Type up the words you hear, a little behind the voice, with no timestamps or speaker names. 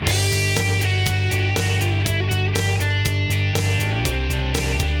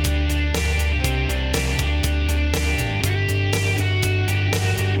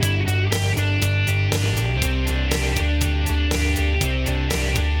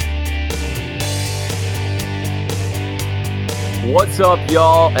What's up,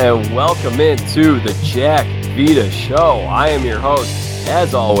 y'all, and welcome into the Jack Vita Show. I am your host,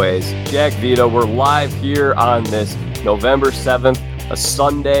 as always, Jack Vita. We're live here on this November 7th, a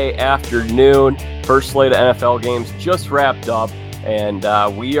Sunday afternoon. First slate of NFL games just wrapped up, and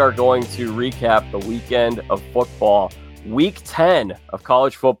we are going to recap the weekend of football. Week 10 of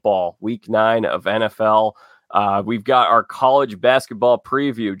college football, week 9 of NFL. We've got our college basketball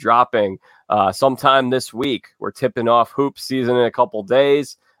preview dropping sometime this week. We're tipping off hoop season in a couple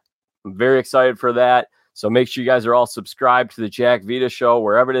days. I'm very excited for that. So make sure you guys are all subscribed to the Jack Vita Show,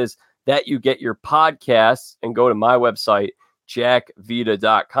 wherever it is that you get your podcasts, and go to my website,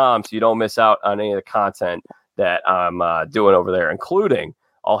 jackvita.com, so you don't miss out on any of the content that I'm doing over there, including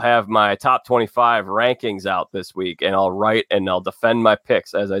I'll have my top 25 rankings out this week, and I'll write and I'll defend my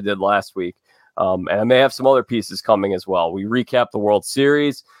picks as I did last week. And I may have some other pieces coming as well. We recapped the World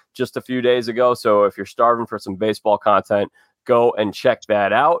Series just a few days ago, so if you're starving for some baseball content, go and check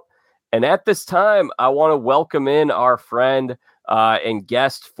that out. And at this time, I want to welcome in our friend and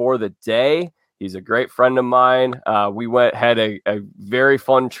guest for the day. He's a great friend of mine. We had a very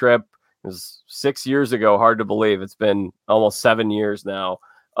fun trip. It was 6 years ago, hard to believe. It's been almost 7 years now,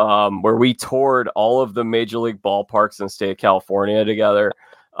 where we toured all of the major league ballparks in the state of California together.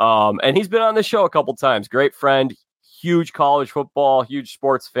 And he's been on the show a couple times. Great friend, huge college football, huge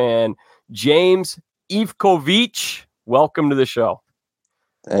sports fan. James Ivkovic, welcome to the show.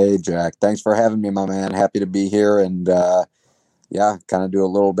 Hey, Jack. Thanks for having me, my man. Happy to be here and, kind of do a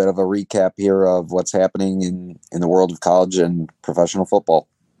little bit of a recap here of what's happening in the world of college and professional football.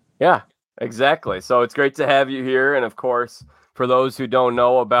 Yeah, exactly. So it's great to have you here. And of course, for those who don't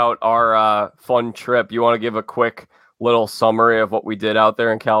know about our fun trip, you want to give a quick little summary of what we did out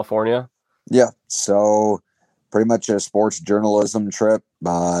there in California? Yeah. So pretty much a sports journalism trip.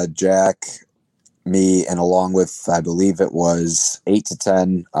 Jack, me, and along with, I believe it was 8 to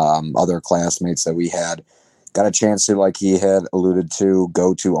 10 other classmates that we had, got a chance to, like he had alluded to,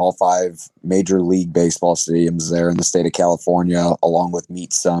 go to all 5 major league baseball stadiums there in the state of California, along with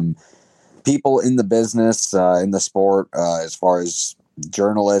meet some people in the business, in the sport, as far as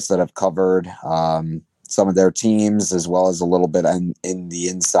journalists that have covered some of their teams, as well as a little bit in the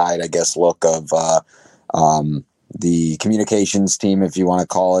inside, I guess, look of the communications team, if you want to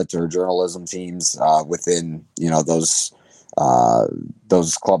call it, or journalism teams within, those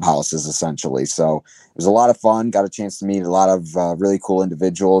clubhouses, essentially. So it was a lot of fun. Got a chance to meet a lot of really cool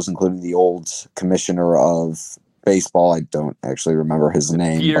individuals, including the old commissioner of baseball. I don't actually remember his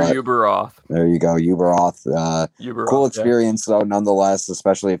name. Peter Ueberroth. There you go, Ueberroth. Cool experience, though, nonetheless,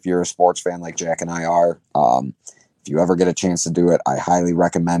 especially if you're a sports fan like Jack and I are. If you ever get a chance to do it, I highly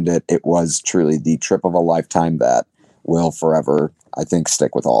recommend it. It was truly the trip of a lifetime that will forever, I think,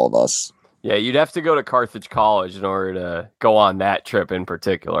 stick with all of us. Yeah, you'd have to go to Carthage College in order to go on that trip in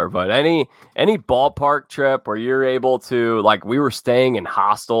particular. But any ballpark trip where you're able to, like, we were staying in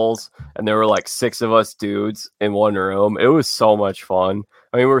hostels and there were like 6 of us dudes in one room. It was so much fun.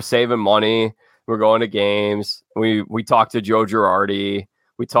 I mean, we were saving money. We're going to games. We talked to Joe Girardi.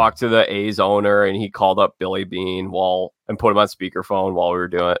 We talked to the A's owner, and he called up Billy Beane and put him on speakerphone while we were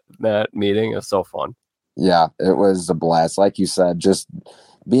doing that meeting. It was so fun. Yeah, it was a blast. Like you said, just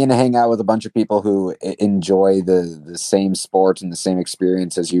being to hang out with a bunch of people who enjoy the same sport and the same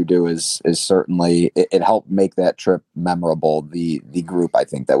experience as you do is certainly, it helped make that trip memorable. The group, I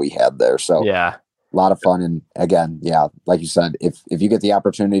think, that we had there. So yeah, a lot of fun. And again, yeah, like you said, if you get the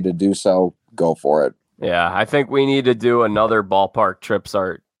opportunity to do so, go for it. Yeah, I think we need to do another ballpark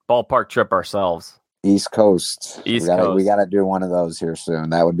trip ourselves. East Coast. We got to do one of those here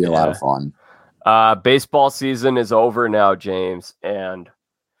soon. That would be a lot of fun. Baseball season is over now, James, and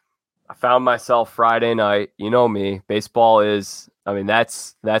I found myself Friday night. You know me. Baseball is, I mean,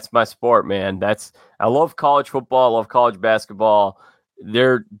 that's my sport, man. I love college football. I love college basketball.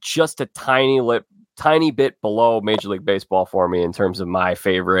 They're just a tiny bit below Major League Baseball for me in terms of my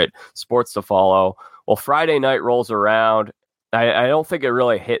favorite sports to follow. Well, Friday night rolls around. I don't think it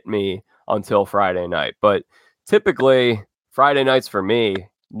really hit me until Friday night, but typically Friday nights for me,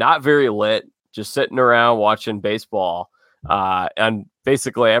 not very lit, just sitting around watching baseball. And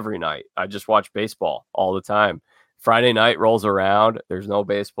basically every night I just watch baseball all the time. Friday night rolls around. There's no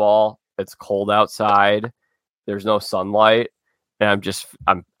baseball. It's cold outside. There's no sunlight. And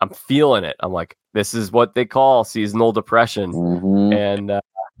I'm feeling it. I'm like, this is what they call seasonal depression. Mm-hmm. And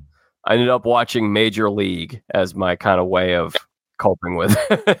I ended up watching Major League as my kind of way of coping with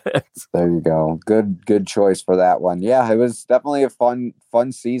it. There you go. Good choice for that one. Yeah, it was definitely a fun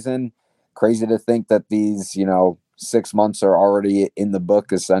season. Crazy to think that these, 6 months are already in the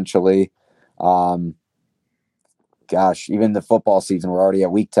book, essentially. gosh, even the football season, we're already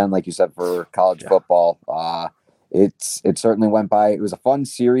at week 10, like you said, for college football. It certainly went by. It was a fun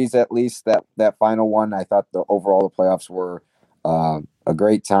series, at least that final one. I thought the playoffs were a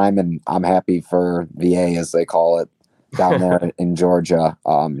great time, and I'm happy for VA, as they call it, down there in Georgia,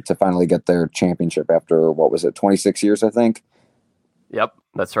 to finally get their championship after, what was it, 26 years, I think. Yep,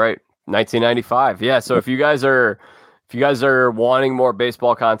 that's right. 1995. Yeah. So if you guys are wanting more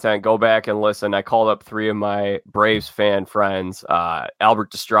baseball content, go back and listen. I called up 3 of my Braves fan friends,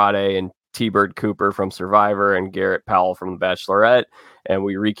 Albert Destrade and T-Bird Cooper from Survivor and Garrett Powell from The Bachelorette, and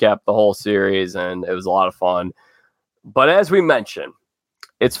we recapped the whole series, and it was a lot of fun. But as we mentioned,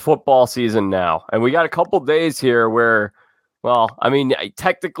 it's football season now, and we got a couple days here where, well, I mean,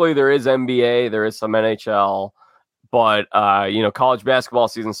 technically there is NBA, there is some NHL, but college basketball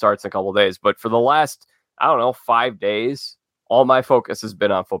season starts in a couple days. But for the last, I don't know, 5 days, all my focus has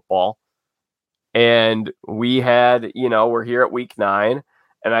been on football. And we had, we're here at week 9.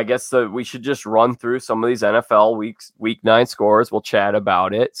 And I guess we should just run through some of these NFL week 9 scores. We'll chat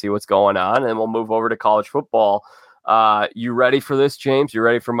about it, see what's going on, and we'll move over to college football. You ready for this, James? You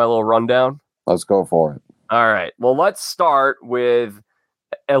ready for my little rundown? Let's go for it. All right. Well, let's start with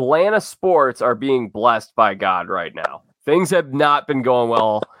Atlanta sports are being blessed by God right now. Things have not been going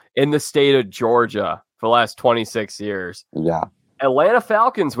well in the state of Georgia for the last 26 years. Yeah. Atlanta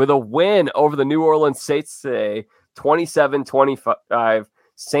Falcons with a win over the New Orleans Saints today, 27-25.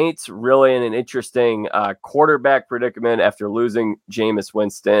 Saints really in an interesting quarterback predicament after losing Jameis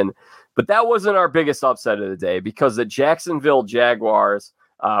Winston. But that wasn't our biggest upset of the day, because the Jacksonville Jaguars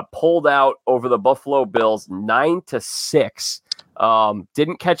pulled out over the Buffalo Bills 9-6.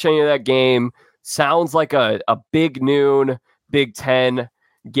 Didn't catch any of that game. Sounds like a big noon Big Ten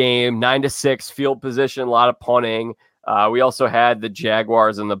game, 9-6 field position, a lot of punting. We also had the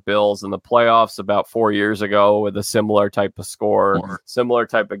Jaguars and the Bills in the playoffs about 4 years ago with a similar type of score, similar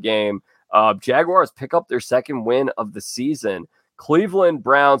type of game. Jaguars pick up their second win of the season. Cleveland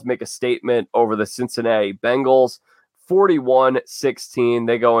Browns make a statement over the Cincinnati Bengals, 41-16.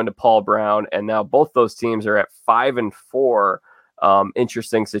 They go into Paul Brown, and now both those teams are at 5-4.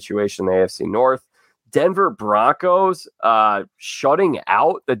 Interesting situation in the AFC North. Denver Broncos shutting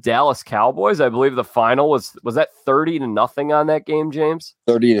out the Dallas Cowboys. I believe the final was that 30-0 on that game, James?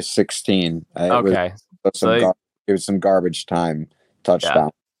 30-16. Okay. It was some garbage time touchdown,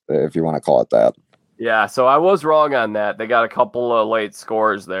 if you want to call it that. Yeah, so I was wrong on that. They got a couple of late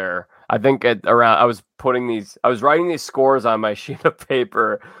scores there. I think I was writing these scores on my sheet of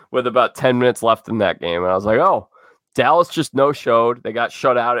paper with about 10 minutes left in that game, and I was like, oh, Dallas just no-showed. They got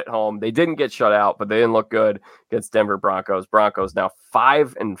shut out at home. They didn't get shut out, but they didn't look good against Denver Broncos. Broncos now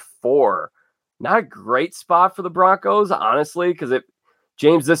 5-4. Not a great spot for the Broncos, honestly, because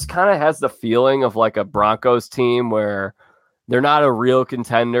James, this kind of has the feeling of like a Broncos team where they're not a real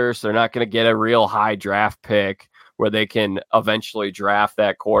contender, so they're not going to get a real high draft pick where they can eventually draft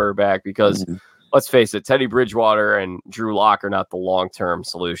that quarterback because, let's face it, Teddy Bridgewater and Drew Lock are not the long-term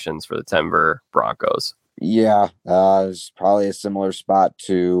solutions for the Denver Broncos. Yeah, it's probably a similar spot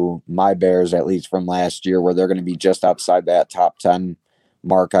to my Bears, at least from last year, where they're going to be just outside that top 10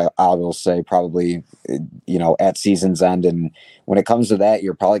 mark, I will say, probably, at season's end. And when it comes to that,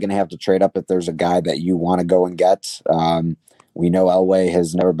 you're probably going to have to trade up if there's a guy that you want to go and get. We know Elway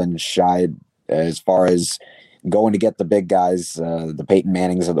has never been shy as far as going to get the big guys, the Peyton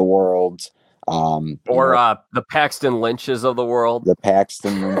Mannings of the world. The Paxton Lynches of the world. The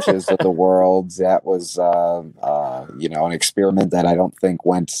Paxton Lynches of the world. That was, an experiment that I don't think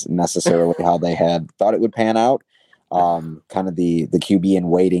went necessarily how they had thought it would pan out. Kind of the QB in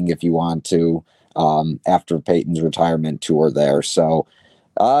waiting, if you want to, after Peyton's retirement tour there. So,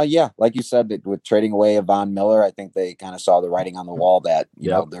 like you said, with trading away of Von Miller, I think they kind of saw the writing on the wall that,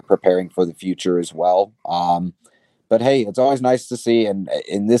 they're preparing for the future as well. But hey, it's always nice to see, and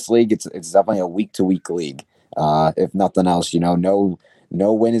in this league, it's definitely a week-to-week league. If nothing else, no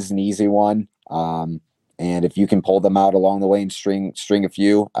win is an easy one. And if you can pull them out along the way and string a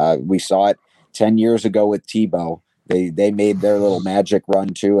few, we saw it 10 years ago with Tebow. They made their little magic run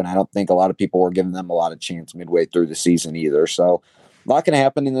too, and I don't think a lot of people were giving them a lot of chance midway through the season either. So, a lot can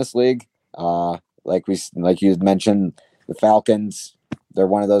happen in this league. Like you mentioned, the Falcons, they're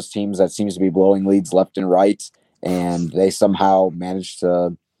one of those teams that seems to be blowing leads left and right. And they somehow managed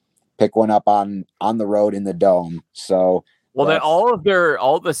to pick one up on the road in the Dome. So, all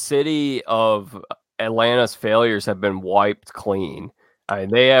the city of Atlanta's failures have been wiped clean. I mean,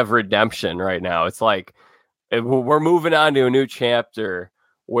 they have redemption right now. It's like we're moving on to a new chapter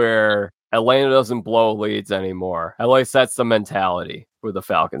where Atlanta doesn't blow leads anymore. At least that's the mentality with the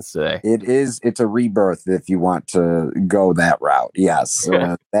Falcons today. It's a rebirth if you want to go that route. Yes,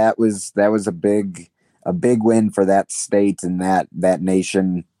 that was a big win for that state and that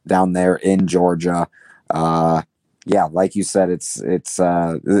nation down there in Georgia. Yeah, like you said, it's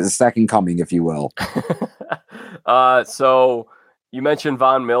the second coming, if you will. So you mentioned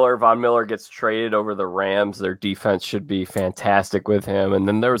Von Miller. Von Miller gets traded over the Rams. Their defense should be fantastic with him. And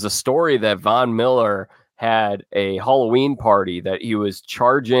then there was a story that Von Miller had a Halloween party that he was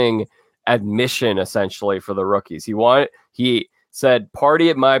charging admission essentially for the rookies. He said, party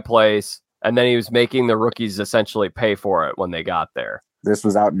at my place. And then he was making the rookies essentially pay for it when they got there. This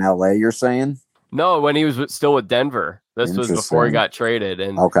was out in LA, you're saying? No, when he was still with Denver. This was before he got traded.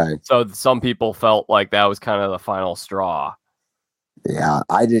 And okay. So some people felt like that was kind of the final straw. Yeah,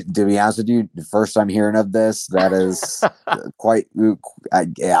 I did. To be honest with you, the first time hearing of this, that is quite. I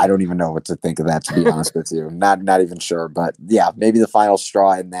don't even know what to think of that. To be honest with you, not even sure. But yeah, maybe the final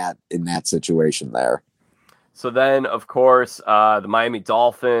straw in that situation there. So then, of course, the Miami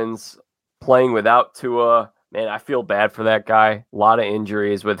Dolphins playing without Tua. Man, I feel bad for that guy. A lot of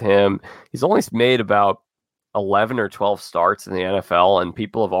injuries with him. He's only made about 11 or 12 starts in the NFL, and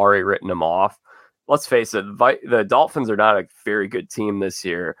people have already written him off. Let's face it, the Dolphins are not a very good team this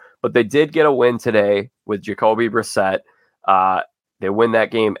year, but they did get a win today with Jacoby Brissett. They win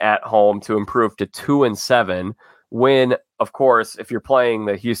that game at home to improve to 2-7. Win, of course, if you're playing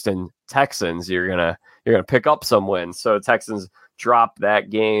the Houston Texans, you're gonna pick up some wins. So Texans drop that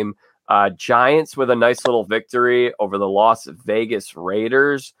game. Giants with a nice little victory over the Las Vegas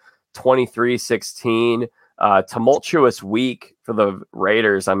Raiders, 23-16. Tumultuous week for the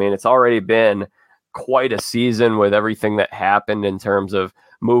Raiders. I mean, it's already been quite a season with everything that happened in terms of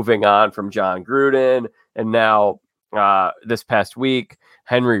moving on from John Gruden. And now this past week,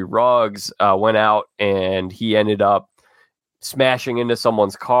 Henry Ruggs went out and he ended up smashing into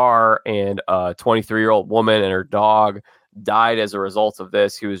someone's car, and a 23-year-old woman and her dog died as a result of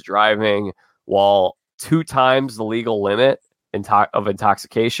this. He was driving while 2 times the legal limit of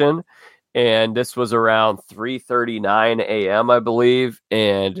intoxication. And this was around 3:39 a.m., I believe.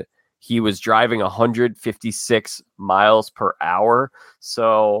 And he was driving 156 miles per hour.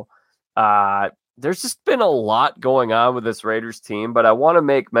 So there's just been a lot going on with this Raiders team. But I want to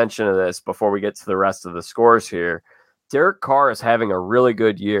make mention of this before we get to the rest of the scores here. Derek Carr is having a really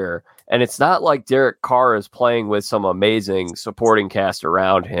good year. And it's not like Derek Carr is playing with some amazing supporting cast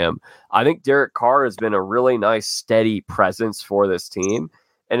around him. I think Derek Carr has been a really nice, steady presence for this team.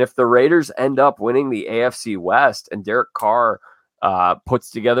 And if the Raiders end up winning the AFC West and Derek Carr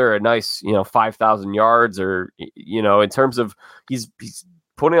puts together a nice, 5,000 yards, or, in terms of he's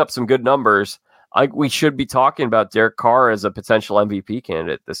putting up some good numbers, we should be talking about Derek Carr as a potential MVP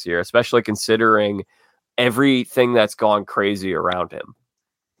candidate this year, especially considering everything that's gone crazy around him.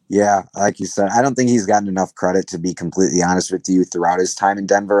 Yeah, like you said, I don't think he's gotten enough credit, to be completely honest with you, throughout his time in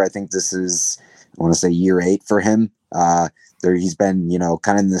Denver. I think this is, I want to say, year 8 for him. He's been,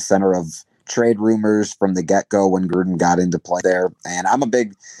 kind of in the center of trade rumors from the get-go when Gruden got into play there. And I'm a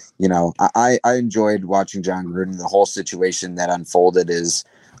big, I enjoyed watching John Gruden. The whole situation that unfolded is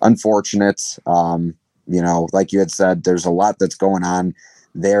unfortunate. Like you had said, there's a lot that's going on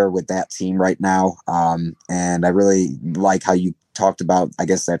there with that team right now. And I really like how you talked about, I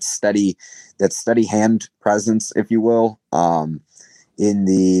guess, that steady hand presence, if you will, in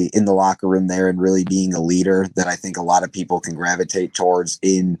the locker room there, and really being a leader that I think a lot of people can gravitate towards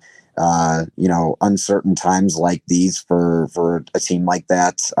in uncertain times like these for a team like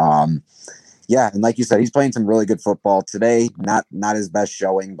that. Yeah, and like you said, he's playing some really good football today. Not his best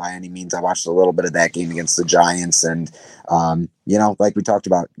showing by any means. I watched a little bit of that game against the Giants, and like we talked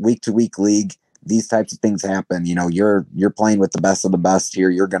about, week to week league, these types of things happen. You're playing with the best of the best here.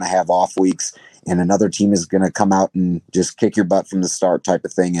 You're going to have off weeks, and another team is going to come out and just kick your butt from the start, type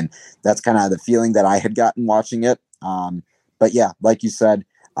of thing. And that's kind of the feeling that I had gotten watching it. But yeah, like you said,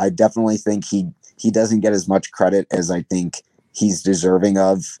 I definitely think he doesn't get as much credit as I think he's deserving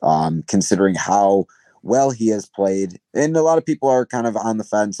of, considering how well he has played. And a lot of people are kind of on the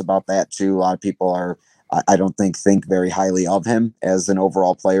fence about that too. A lot of people are, I don't think very highly of him as an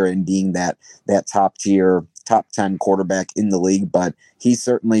overall player and being that top tier, top 10 quarterback in the league. But he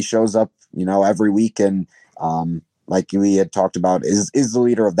certainly shows up, every week. And like we had talked about, is the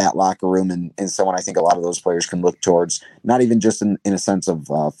leader of that locker room, and someone I think a lot of those players can look towards, not even just in a sense of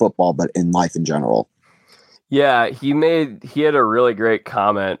football, but in life in general. Yeah, he had a really great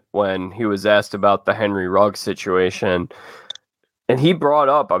comment when he was asked about the Henry Ruggs situation. And he brought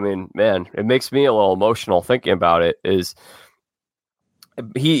up, I mean, man, it makes me a little emotional thinking about it, is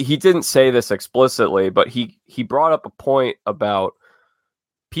he didn't say this explicitly, but he brought up a point about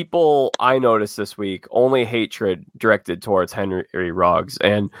people I noticed this week only hatred directed towards Henry Ruggs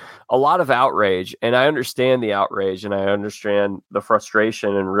and a lot of outrage. And I understand the outrage and I understand the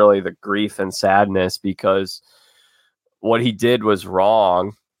frustration and really the grief and sadness because what he did was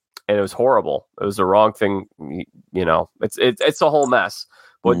wrong and it was horrible. It was the wrong thing. You know, it's a whole mess.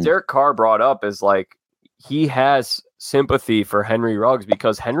 What Derek Carr brought up is like, he has sympathy for Henry Ruggs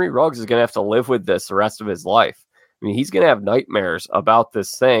because Henry Ruggs is going to have to live with this the rest of his life. I mean, he's going to have nightmares about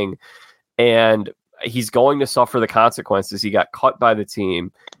this thing, and he's going to suffer the consequences. He got cut by the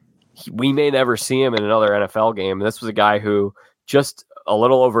team. We may never see him in another NFL game. And this was a guy who just a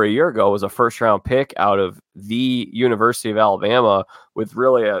little over a year ago was a first-round pick out of the University of Alabama with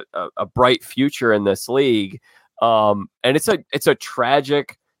really a bright future in this league. And it's a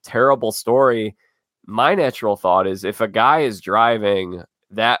tragic, terrible story. My natural thought is if a guy is driving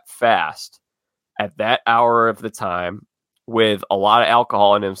that fast at that hour of the time with a lot of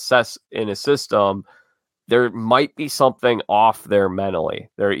alcohol in his system, there might be something off there mentally.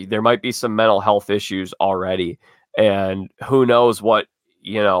 There might be some mental health issues already. And who knows what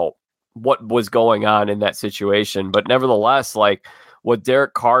was going on in that situation. But nevertheless, like what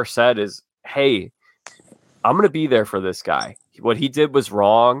Derek Carr said is, hey, I'm going to be there for this guy. What he did was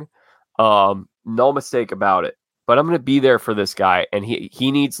wrong. No mistake about it. But I'm going to be there for this guy, and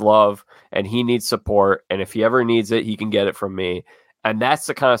he needs love, and he needs support, and if he ever needs it, he can get it from me. And that's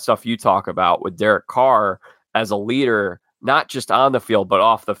the kind of stuff you talk about with Derek Carr as a leader, not just on the field, but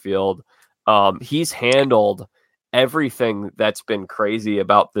off the field. He's handled everything that's been crazy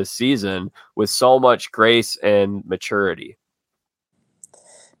about this season with so much grace and maturity.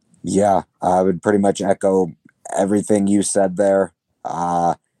 Yeah, I would pretty much echo everything you said there.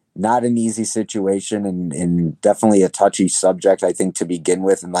 Not an easy situation and definitely a touchy subject, I think, to begin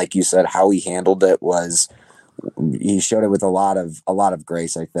with. And like you said, how he handled it was, he showed it with a lot of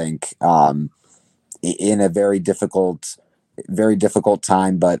grace, I think, in a very difficult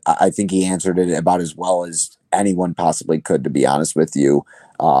time. But I think he answered it about as well as anyone possibly could, to be honest with you.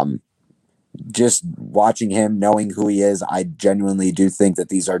 Just watching him, knowing who he is, I genuinely do think that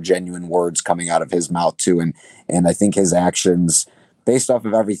these are genuine words coming out of his mouth too. And I think his actions, based off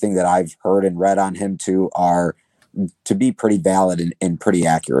of everything that I've heard and read on him too, are to be pretty valid and pretty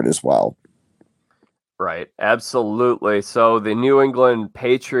accurate as well. Right. Absolutely. So the New England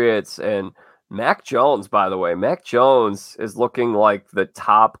Patriots and Mac Jones, by the way, Mac Jones is looking like the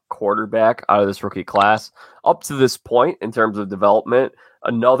top quarterback out of this rookie class up to this point in terms of development.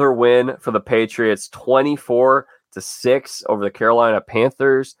 Another win for the Patriots, 24-6 over the Carolina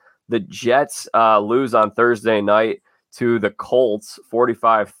Panthers. The Jets lose on Thursday night to the Colts,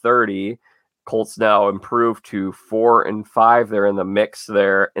 45-30. Colts now improved to 4-5. They're in the mix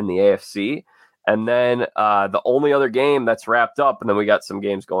there in the AFC. And then the only other game that's wrapped up, and then we got some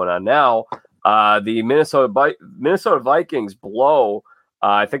games going on now, the Minnesota Vikings blow.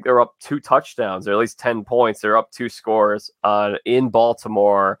 I think they're up 2 touchdowns, or at least 10 points. They're up 2 scores in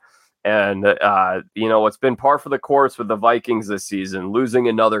Baltimore. And, it's been par for the course with the Vikings this season, losing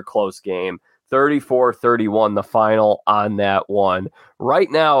another close game. 34-31, the final on that one.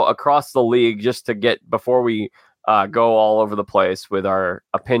 Right now, across the league, just to get before we go all over the place with our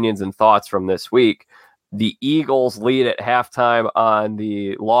opinions and thoughts from this week, the Eagles lead at halftime on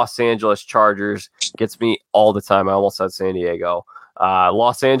the Los Angeles Chargers. Gets me all the time. I almost said San Diego.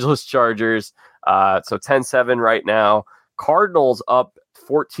 Los Angeles Chargers. So 10-7 right now. Cardinals up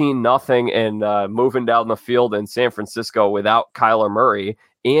 14-0 and moving down the field in San Francisco without Kyler Murray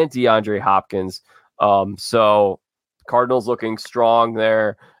and DeAndre Hopkins. So Cardinals looking strong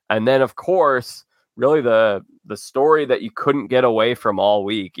there. And then, of course, really the story that you couldn't get away from all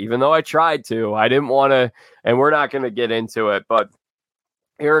week, even though I tried to. I didn't want to, and we're not going to get into it, but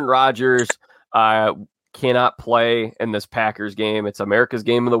Aaron Rodgers cannot play in this Packers game. It's America's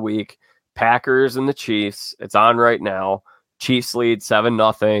game of the week. Packers and the Chiefs. It's on right now. Chiefs lead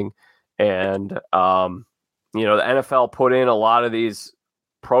 7-0. And, the NFL put in a lot of these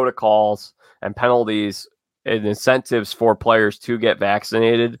protocols and penalties and incentives for players to get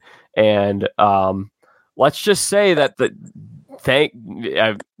vaccinated. And let's just say that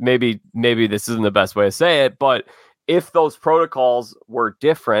maybe this isn't the best way to say it, but if those protocols were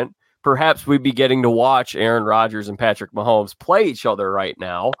different, perhaps we'd be getting to watch Aaron Rodgers and Patrick Mahomes play each other right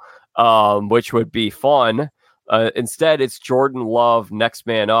now, which would be fun. Instead, it's Jordan Love, next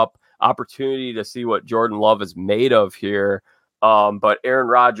man up, opportunity to see what Jordan Love is made of here. But Aaron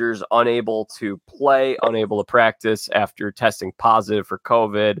Rodgers unable to play, unable to practice after testing positive for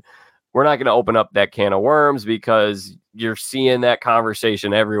COVID. We're not going to open up that can of worms because you're seeing that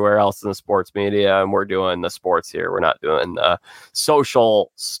conversation everywhere else in the sports media, and we're doing the sports here. We're not doing the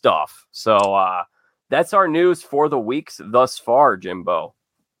social stuff. So that's our news for the weeks thus far, Jimbo.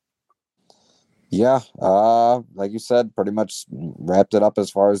 Yeah, like you said, pretty much wrapped it up as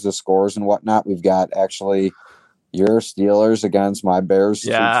far as the scores and whatnot. We've got actually your Steelers against my Bears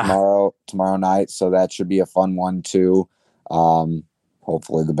tomorrow night, so that should be a fun one too.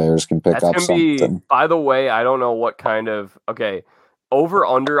 Hopefully the Bears can pick up something. By the way, I don't know what kind of over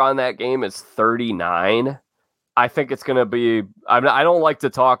under on that game is 39. I think it's going to be. I don't like to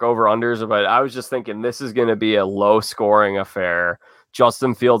talk over unders, but I was just thinking this is going to be a low scoring affair.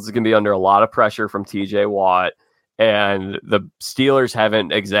 Justin Fields is going to be under a lot of pressure from TJ Watt, and the Steelers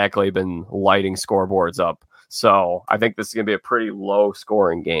haven't exactly been lighting scoreboards up. So I think this is going to be a pretty low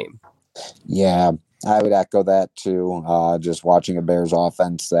scoring game. Yeah, I would echo that too. Just watching a Bears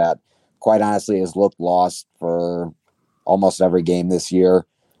offense that quite honestly has looked lost for almost every game this year.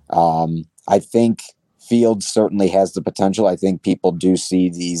 I think Fields certainly has the potential. I think people do see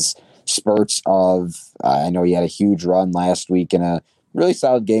these spurts of, I know he had a huge run last week in a really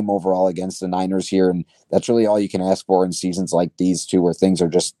solid game overall against the Niners here. And that's really all you can ask for in seasons like these two, where things are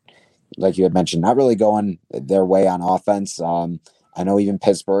just, like you had mentioned, not really going their way on offense. I know even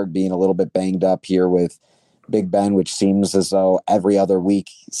Pittsburgh being a little bit banged up here with Big Ben, which seems as though every other week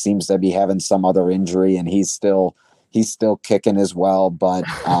seems to be having some other injury, and he's still kicking as well. But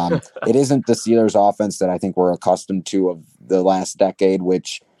it isn't the Steelers offense that I think we're accustomed to of the last decade,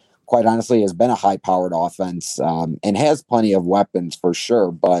 which quite honestly has been a high-powered offense and has plenty of weapons for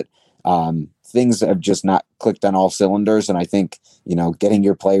sure, but things have just not clicked on all cylinders. And I think, getting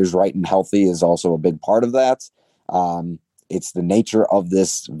your players right and healthy is also a big part of that. It's the nature of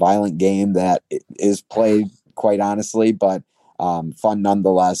this violent game that is played, quite honestly, but fun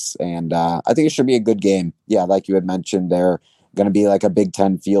nonetheless. And I think it should be a good game. Yeah, like you had mentioned, they're going to be like a Big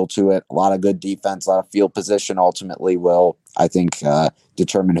Ten feel to it. A lot of good defense, a lot of field position ultimately will, I think,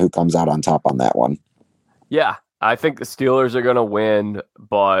 determine who comes out on top on that one. Yeah, I think the Steelers are going to win,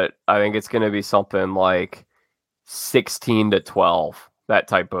 but I think it's going to be something like 16-12, that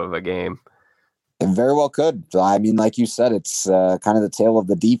type of a game. It very well could. I mean, like you said, it's kind of the tale of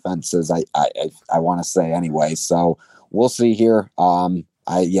the defenses, I want to say anyway. So we'll see here.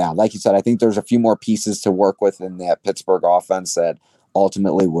 Like you said, I think there's a few more pieces to work with in that Pittsburgh offense that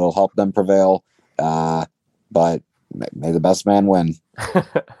ultimately will help them prevail. But may the best man win.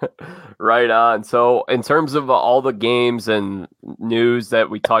 Right on. So in terms of all the games and news that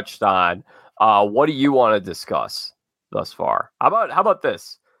we touched on, what do you want to discuss thus far? How about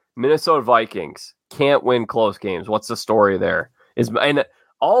this? Minnesota Vikings can't win close games. What's the story there? And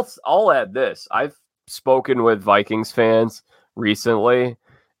I'll add this. I've spoken with Vikings fans recently,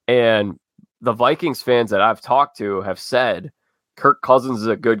 and the Vikings fans that I've talked to have said Kirk Cousins is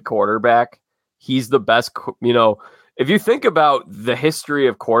a good quarterback. He's the best, if you think about the history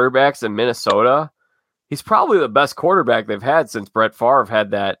of quarterbacks in Minnesota, he's probably the best quarterback they've had since Brett Favre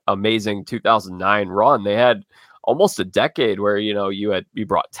had that amazing 2009 run. They had almost a decade where, you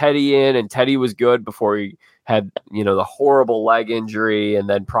brought Teddy in, and Teddy was good before he had, the horrible leg injury. And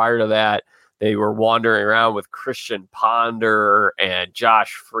then prior to that, they were wandering around with Christian Ponder and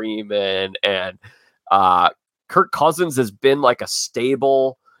Josh Freeman, and Kirk Cousins has been like a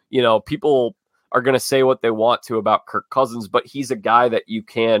stable, people are going to say what they want to about Kirk Cousins, but he's a guy that you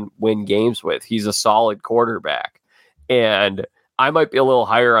can win games with. He's a solid quarterback. And I might be a little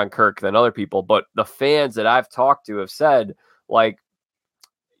higher on Kirk than other people, but the fans that I've talked to have said, like,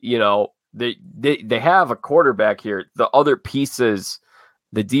 they have a quarterback here. The other pieces,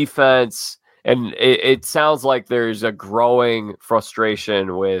 the defense, and it sounds like there's a growing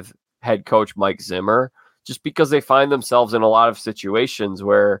frustration with head coach Mike Zimmer, just because they find themselves in a lot of situations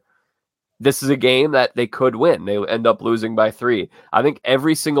where this is a game that they could win. They end up losing by 3. I think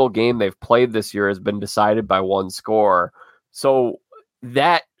every single game they've played this year has been decided by one score. So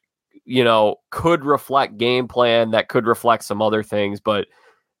that, could reflect game plan. That could reflect some other things. But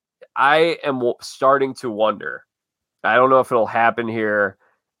I am starting to wonder. I don't know if it'll happen here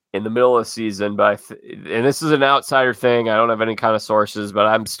in the middle of the season, but and this is an outsider thing. I don't have any kind of sources, but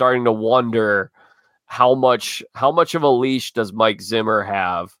I'm starting to wonder how much of a leash does Mike Zimmer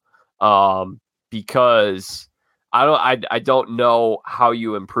have? Because I don't know how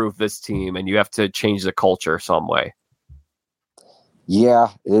you improve this team, and you have to change the culture some way. Yeah,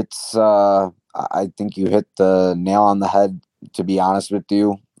 it's I think you hit the nail on the head, to be honest with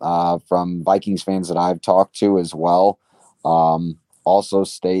you, from Vikings fans that I've talked to as well. Also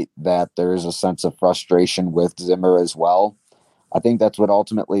state that there is a sense of frustration with Zimmer as well. I think that's what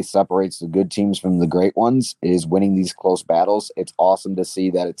ultimately separates the good teams from the great ones is winning these close battles. It's awesome to see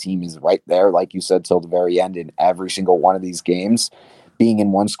that a team is right there, like you said, till the very end in every single one of these games. Being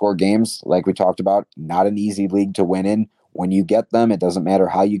in one-score games, like we talked about, not an easy league to win in. When you get them, it doesn't matter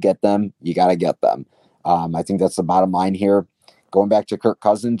how you get them, you got to get them. I think that's the bottom line here. Going back to Kirk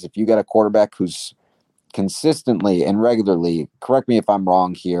Cousins, if you get a quarterback who's consistently and regularly, correct me if I'm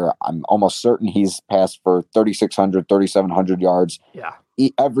wrong here, I'm almost certain he's passed for 3,600, 3,700 yards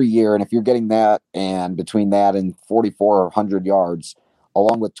every year. And if you're getting that and between that and 4,400 yards,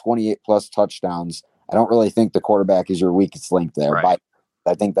 along with 28 plus touchdowns, I don't really think the quarterback is your weakest link there. Right.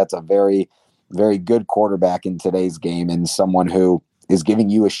 But I think that's a very, very good quarterback in today's game and someone who is giving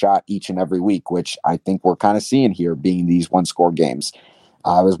you a shot each and every week, which I think we're kind of seeing here being these one-score games.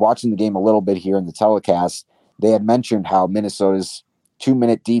 I was watching the game a little bit here in the telecast. They had mentioned how Minnesota's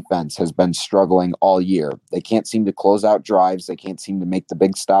 2-minute defense has been struggling all year. They can't seem to close out drives. They can't seem to make the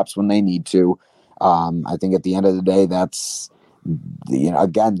big stops when they need to. I think at the end of the day, that's,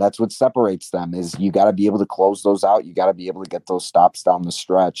 again, that's what separates them is you got to be able to close those out. You got to be able to get those stops down the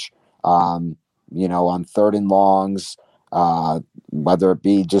stretch, on third and longs, whether it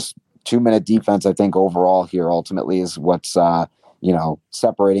be just 2-minute defense. I think overall here ultimately is what's,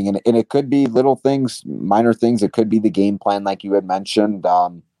 separating. And it could be little things, minor things. It could be the game plan, like you had mentioned.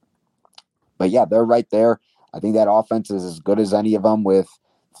 But yeah, they're right there. I think that offense is as good as any of them with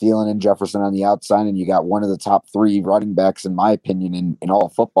Thielen and Jefferson on the outside. And you got one of the top 3 running backs, in my opinion, in all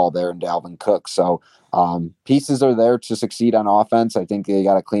of football there in Dalvin Cook. So pieces are there to succeed on offense. I think they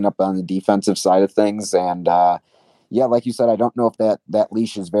got to clean up on the defensive side of things. And, yeah, like you said, I don't know if that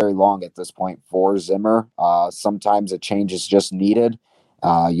leash is very long at this point for Zimmer. Sometimes a change is just needed.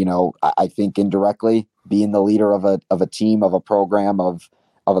 I think indirectly being the leader of a team, of a program, of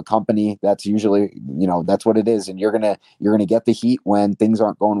a company, that's usually, that's what it is. And you're gonna get the heat when things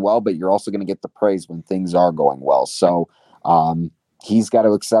aren't going well, but you're also gonna get the praise when things are going well. So he's got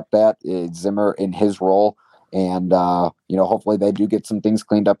to accept that. Zimmer in his role. And, hopefully they do get some things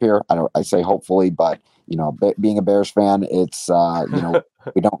cleaned up here. I say hopefully, but, being a Bears fan, it's,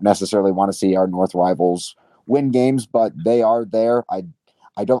 we don't necessarily want to see our North rivals win games, but they are there.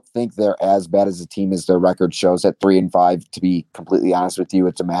 I don't think they're as bad as a team as their record shows at 3-5, to be completely honest with you.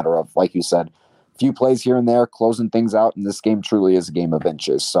 It's a matter of, like you said, a few plays here and there, closing things out. And this game truly is a game of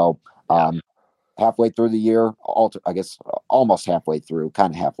inches. So, halfway through the year, I guess almost halfway through,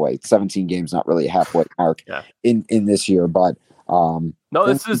 kind of halfway. 17 games, not really a halfway mark in this year, but no,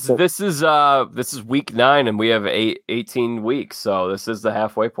 this is week 9, and we have 18 weeks, so this is the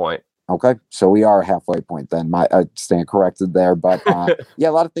halfway point. Okay, so we are a halfway point then. I stand corrected there, but yeah,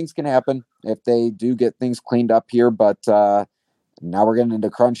 a lot of things can happen if they do get things cleaned up here. But now we're getting into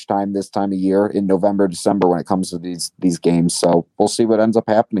crunch time this time of year in November, December when it comes to these games. So we'll see what ends up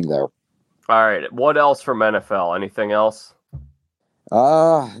happening there. All right. What else from NFL? Anything else?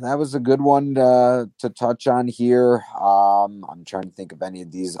 That was a good one to touch on here. I'm trying to think of any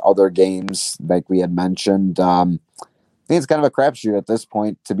of these other games like we had mentioned. I think it's kind of a crapshoot at this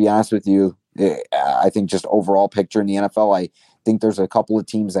point, to be honest with you. I think just overall picture in the NFL, I think there's a couple of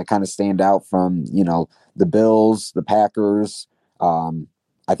teams that kind of stand out from, the Bills, the Packers.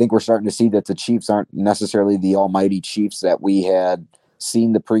 I think we're starting to see that the Chiefs aren't necessarily the almighty Chiefs that we had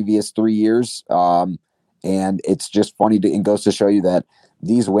seen the previous 3 years. And it's just funny it goes to show you that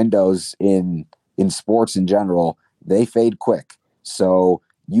these windows in sports in general, they fade quick. So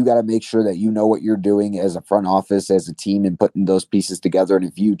you got to make sure that you know what you're doing as a front office, as a team, and putting those pieces together. And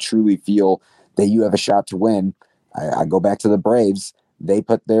if you truly feel that you have a shot to win, I go back to the Braves. They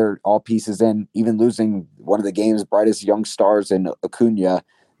put their all pieces in, even losing one of the game's brightest young stars in Acuna.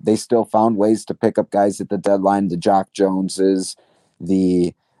 They still found ways to pick up guys at the deadline. The Jock Joneses,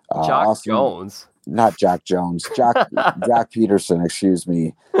 the Jock Jones. Not Jack Jones, Jack Peterson, excuse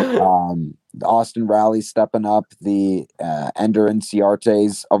me. Austin Riley stepping up, the Ender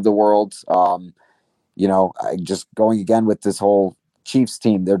Inciartes of the world. Just going again with this whole Chiefs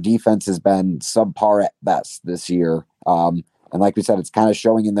team, their defense has been subpar at best this year. And like we said, it's kind of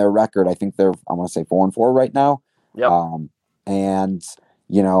showing in their record. I think they're, I want to say 4-4 right now. Yep. And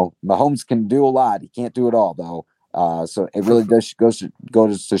Mahomes can do a lot. He can't do it all though. So it really goes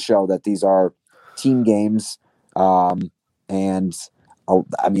to show that these are team games. And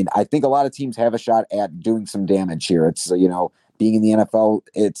I think a lot of teams have a shot at doing some damage here. It's, being in the NFL,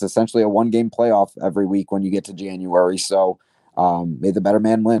 it's essentially a 1-game playoff every week when you get to January. So may the better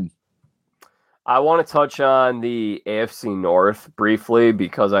man win. I want to touch on the AFC North briefly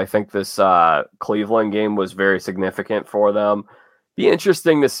because I think this Cleveland game was very significant for them. Be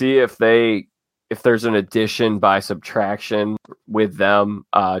interesting to see if they if there's an addition by subtraction with them.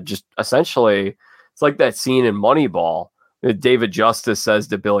 Just essentially, it's like that scene in Moneyball. David Justice says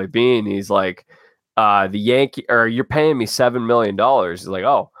to Billy Beane, he's like, the Yankee, or you're paying me $7 million. He's like,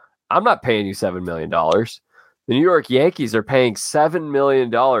 oh, I'm not paying you $7 million. The New York Yankees are paying $7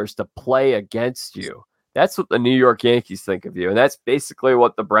 million to play against you. That's what the New York Yankees think of you. And that's basically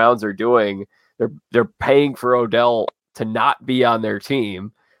what the Browns are doing. They're paying for Odell to not be on their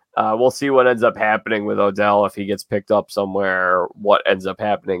team. We'll see what ends up happening with Odell if he gets picked up somewhere, what ends up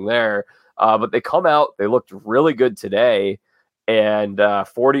happening there. But they come out, they looked really good today, and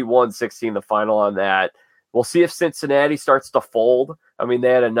 41-16 the final on that. We'll see if Cincinnati starts to fold. I mean, they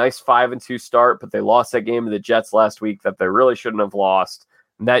had a nice 5-2 start, but they lost that game to the Jets last week that they really shouldn't have lost.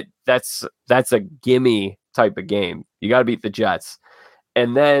 And that's a gimme type of game. You got to beat the Jets.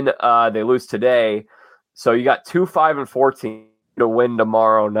 And then they lose today. So you got 5-14 to win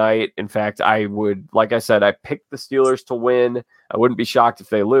tomorrow night. In fact, I would, like I said, I picked the Steelers to win. I wouldn't be shocked if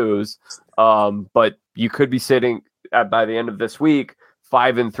they lose. But you could be sitting by the end of this week,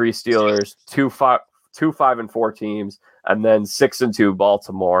 5-3 Steelers, 5-4 teams, and then 6-2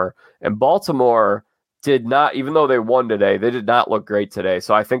 Baltimore. And Baltimore did not, even though they won today, they did not look great today.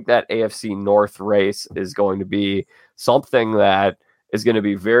 So I think that AFC North race is going to be something that is going to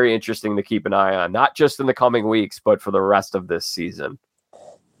be very interesting to keep an eye on, not just in the coming weeks, but for the rest of this season.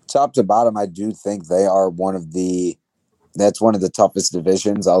 Top to bottom, I do think they are that's one of the toughest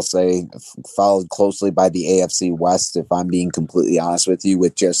divisions, I'll say, followed closely by the AFC West, if I'm being completely honest with you,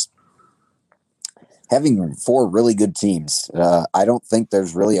 with just having 4 really good teams. I don't think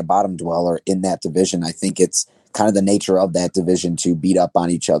there's really a bottom dweller in that division. I think it's kind of the nature of that division to beat up on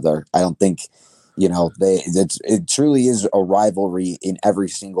each other. I don't think, it truly is a rivalry in every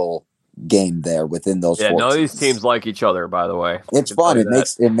single game there within those 4 none of these teams like each other, by the way. It's fun.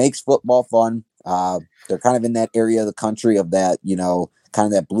 It makes football fun. They're kind of in that area of the country of that, kind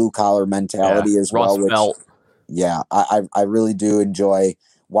of that blue collar mentality as well. I really do enjoy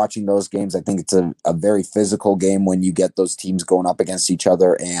watching those games. I think it's a very physical game when you get those teams going up against each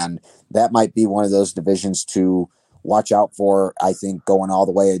other. And that might be one of those divisions to watch out for, I think, going all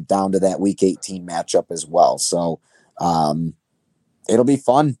the way down to that week 18 matchup as well. So it'll be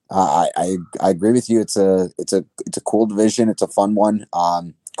fun. I agree with you. It's a cool division. It's a fun one.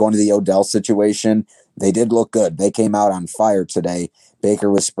 Going to the Odell situation, they did look good. They came out on fire today.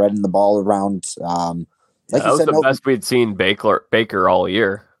 Baker was spreading the ball around. That was the best we'd seen Baker all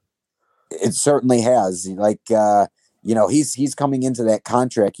year. It certainly has. He's coming into that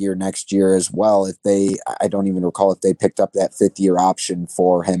contract year next year as well. I don't even recall if they picked up that 5th-year option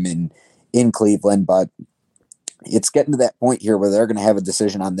for him in Cleveland, but it's getting to that point here where they're going to have a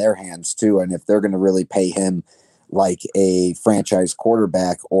decision on their hands too, and if they're going to really pay him like a franchise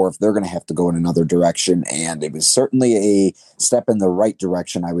quarterback, or if they're going to have to go in another direction. And it was certainly a step in the right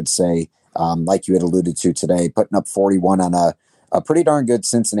direction, I would say, like you had alluded to today, putting up 41 on a pretty darn good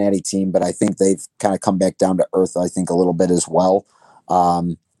Cincinnati team, but I think they've kind of come back down to earth, I think, a little bit as well.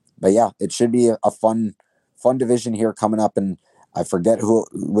 But yeah, it should be a fun division here coming up. And I forget who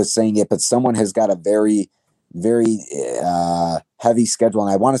was saying it, but someone has got a very, very heavy schedule.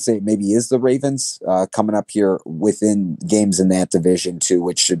 And I want to say maybe is the Ravens coming up here within games in that division too,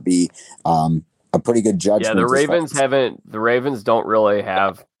 which should be a pretty good judgment. Yeah, the Ravens don't really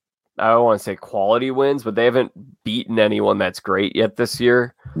have, I don't want to say quality wins, but they haven't beaten anyone that's great yet this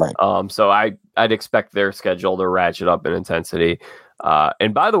year. Right. So I'd expect their schedule to ratchet up in intensity.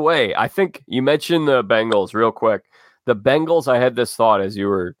 And by the way, I think you mentioned the Bengals real quick. The Bengals, I had this thought as you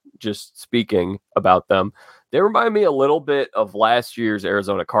were just speaking about them. They remind me a little bit of last year's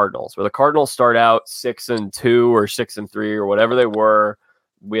Arizona Cardinals, where the Cardinals start out 6-2 or 6-3 or whatever they were.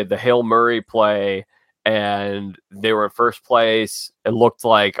 We had the Hail Murray play, and they were in first place. It looked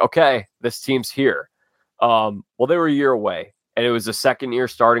like, okay, this team's here. Well, they were a year away, and it was a second-year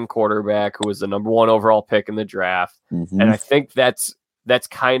starting quarterback who was the number 1 overall pick in the draft. Mm-hmm. And I think that's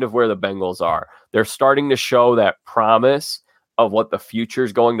kind of where the Bengals are. They're starting to show that promise of what the future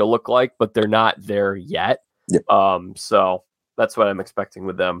is going to look like, but they're not there yet. Yep. So that's what I'm expecting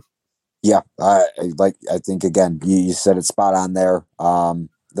with them. Yeah, I think, again, you said it spot on there.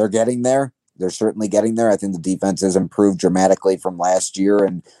 They're getting there. They're certainly getting there. I think the defense has improved dramatically from last year,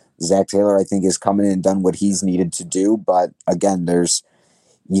 and Zach Taylor, I think, has come in and done what he's needed to do. But again,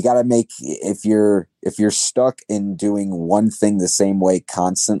 you got to make, if you're stuck in doing one thing the same way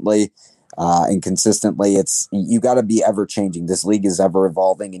constantly and consistently, you got to be ever changing. This league is ever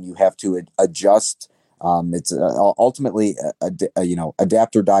evolving, and you have to adjust. It's ultimately a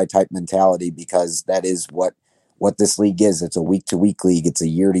adapt or die type mentality, because that is what what this league is. It's a week-to-week league. It's a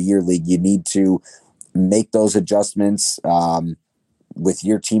year-to-year league. You need to make those adjustments with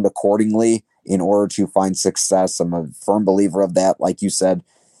your team accordingly in order to find success. I'm a firm believer of that. Like you said,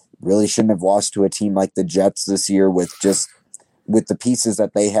 really shouldn't have lost to a team like the Jets this year with the pieces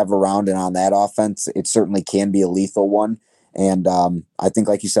that they have around and on that offense. It certainly can be a lethal one. And I think,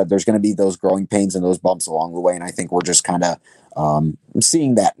 like you said, there's going to be those growing pains and those bumps along the way. And I think we're just kind of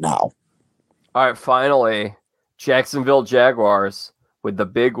seeing that now. All right, finally, Jacksonville Jaguars with the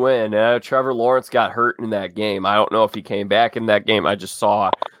big win. Trevor Lawrence got hurt in that game. I don't know if he came back in that game. I just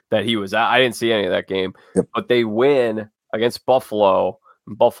saw that he was out. I didn't see any of that game. Yep. But they win against Buffalo.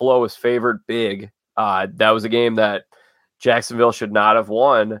 Buffalo was favored big. That was a game that Jacksonville should not have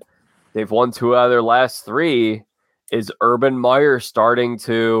won. They've won 2 out of their last 3. Is Urban Meyer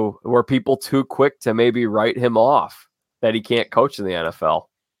were people too quick to maybe write him off that he can't coach in the NFL?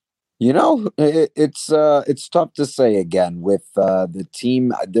 It's tough to say again with the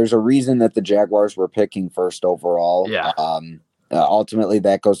team. There's a reason that the Jaguars were picking first overall. Yeah. Ultimately,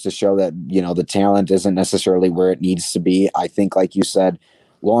 that goes to show that, the talent isn't necessarily where it needs to be. I think, like you said,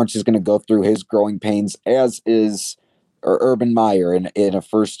 Lawrence is going to go through his growing pains, as is Urban Meyer in a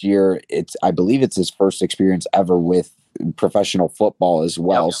first year. I believe it's his first experience ever with professional football as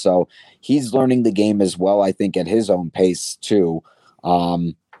well. Yep. So he's learning the game as well, I think, at his own pace too.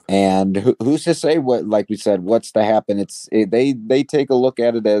 And who's to say what, like we said, what's to happen? They take a look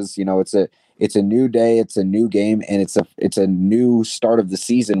at it as, it's a new day, it's a new game, and it's a new start of the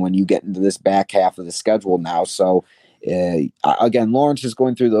season when you get into this back half of the schedule now. So again, Lawrence is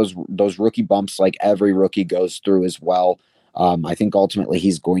going through those rookie bumps like every rookie goes through as well. I think ultimately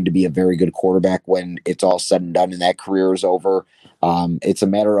he's going to be a very good quarterback when it's all said and done and that career is over. It's a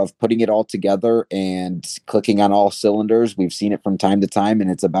matter of putting it all together and clicking on all cylinders. We've seen it from time to time, and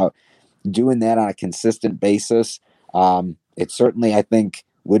it's about doing that on a consistent basis. It certainly, I think,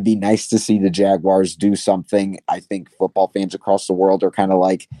 would be nice to see the Jaguars do something. I think football fans across the world are kind of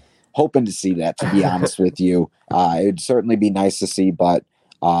like hoping to see that, to be honest with you. It'd certainly be nice to see, but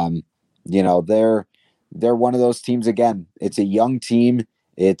they're one of those teams. Again, it's a young team.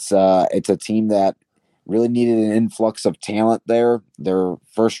 It's a team that really needed an influx of talent there. Their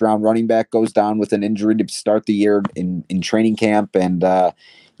first round running back goes down with an injury to start the year in training camp. And, I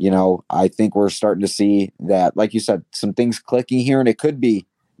think we're starting to see that, like you said, some things clicking here, and it could be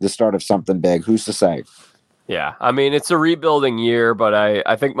the start of something big. Who's to say? Yeah. I mean, it's a rebuilding year, but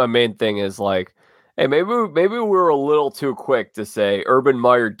I think my main thing is like, hey, maybe we were a little too quick to say Urban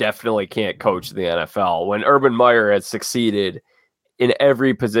Meyer definitely can't coach the NFL when Urban Meyer has succeeded in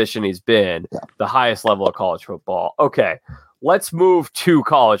every position he's been, the highest level of college football. Okay, let's move to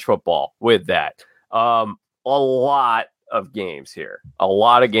college football with that. A lot of games here, a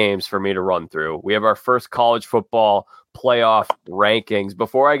lot of games for me to run through. We have our first college football playoff rankings.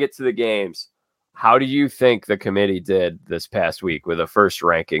 Before I get to the games, how do you think the committee did this past week with the first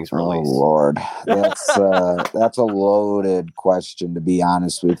rankings release? Oh Lord, that's a loaded question, to be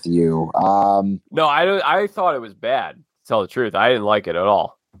honest with you. No, I thought it was bad. To tell the truth, I didn't like it at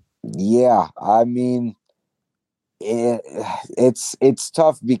all. Yeah, I mean, it's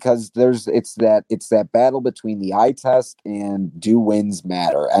tough because it's that battle between the eye test and do wins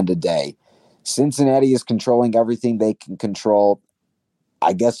matter end of day. Cincinnati is controlling everything they can control.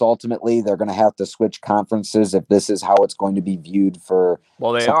 I guess ultimately they're going to have to switch conferences if this is how it's going to be viewed for.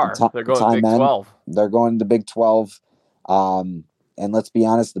 Well, they are. They're going to Big 12. They're going to Big 12. And let's be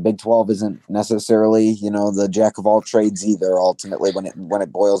honest, the Big 12 isn't necessarily, the jack of all trades either. Ultimately, when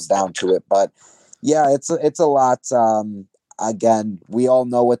it boils down to it, but yeah, it's a lot. Again, we all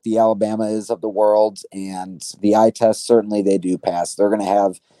know what the Alabama is of the world, and the eye test certainly they do pass. They're going to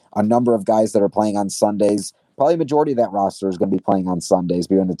have a number of guys that are playing on Sundays. Probably a majority of that roster is going to be playing on Sundays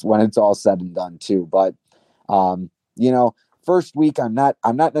when it's all said and done too. But first week, I'm not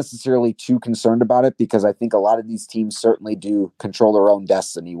necessarily too concerned about it because I think a lot of these teams certainly do control their own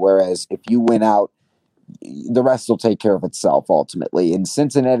destiny. Whereas if you win out, the rest will take care of itself ultimately. And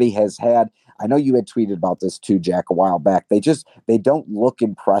Cincinnati has had, I know you had tweeted about this too, Jack, a while back. They don't look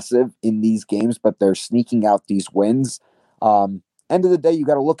impressive in these games, but they're sneaking out these wins. End of the day, you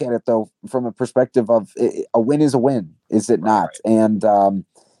got to look at it though from a perspective of a win is a win, is it not? Right. And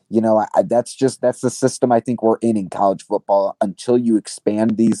that's the system I think we're in college football until you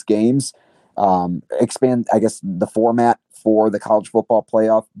expand these games, expand, I guess, the format for the college football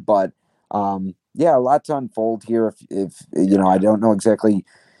playoff. But a lot to unfold here. If I don't know exactly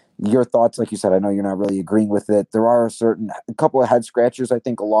your thoughts. Like you said, I know you're not really agreeing with it. There are a couple of head scratchers, I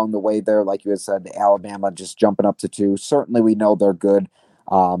think, along the way there. Like you had said, Alabama just jumping up to 2. Certainly we know they're good.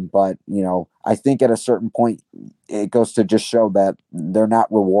 But, I think at a certain point, it goes to just show that they're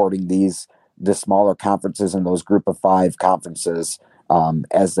not rewarding the smaller conferences and those group of five conferences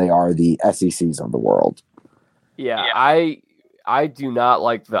as they are the SECs of the world. Yeah, I do not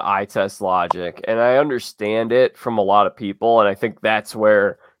like the eye test logic, and I understand it from a lot of people, and I think that's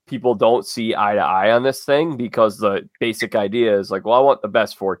where people don't see eye to eye on this thing, because the basic idea is like, well, I want the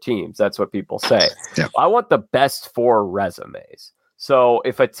best four teams. That's what people say. Yeah. I want the best four resumes. So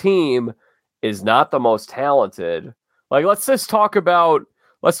if a team is not the most talented, like let's talk about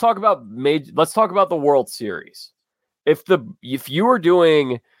the World Series. If you were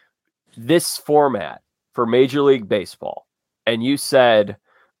doing this format for Major League Baseball and you said,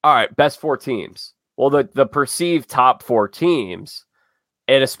 all right, best four teams, well, the perceived top four teams,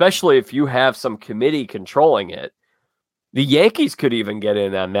 and especially if you have some committee controlling it, the Yankees could even get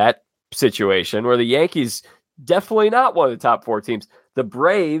in on that situation, where the Yankees definitely not one of the top four teams. The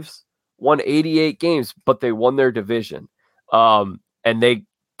Braves won 88 games, but they won their division. And they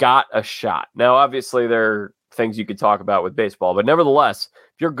got a shot. Now, obviously, there are things you could talk about with baseball, but nevertheless,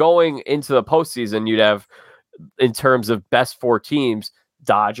 if you're going into the postseason, you'd have, in terms of best four teams,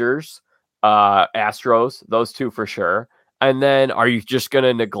 Dodgers, Astros, those two for sure. And then are you just going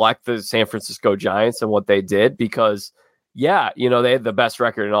to neglect the San Francisco Giants and what they did? Because, yeah, they had the best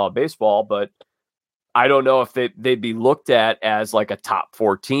record in all of baseball, but I don't know if they'd be looked at as like a top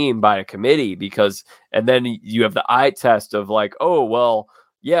four team by a committee, and then you have the eye test of like, oh, well,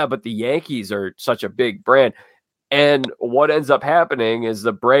 yeah, but the Yankees are such a big brand. And what ends up happening is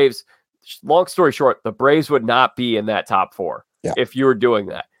the Braves, long story short, the Braves would not be in that top four if you were doing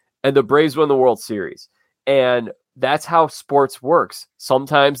that. And the Braves won the World Series. And that's how sports works.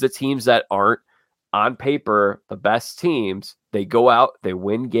 Sometimes the teams that aren't on paper the best teams, they go out, they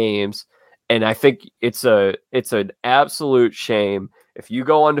win games. And I think it's an absolute shame if you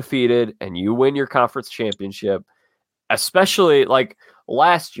go undefeated and you win your conference championship, especially like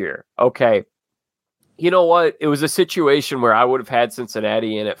last year. Okay, you know what? It was a situation where I would have had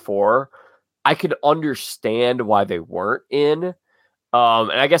Cincinnati in at 4. I could understand why they weren't in.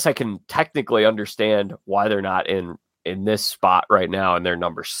 And I guess I can technically understand why they're not in this spot right now, and they're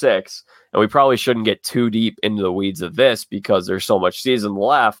number 6. And we probably shouldn't get too deep into the weeds of this because there's so much season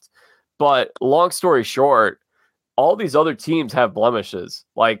left. But long story short, all these other teams have blemishes.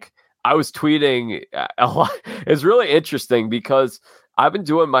 Like I was tweeting a lot. It's really interesting because I've been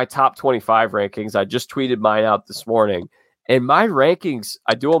doing my top 25 rankings. I just tweeted mine out this morning. And my rankings,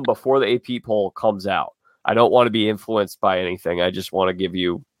 I do them before the AP poll comes out. I don't want to be influenced by anything. I just want to give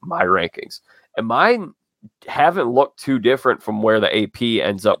you my rankings. And mine haven't looked too different from where the AP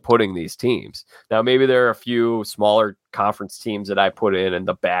ends up putting these teams. Now, maybe there are a few smaller conference teams that I put in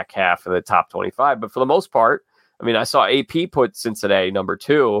the back half of the top 25. But for the most part, I mean, I saw AP put Cincinnati number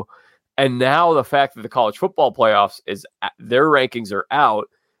 2. And now the fact that the college football playoffs their rankings are out,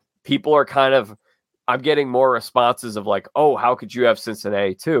 people are I'm getting more responses of like, oh, how could you have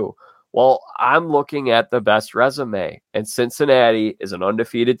Cincinnati too? Well, I'm looking at the best resume, and Cincinnati is an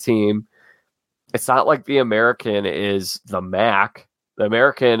undefeated team. It's not like the American is the MAC. The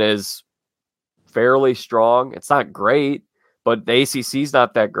American is fairly strong. It's not great, but the ACC's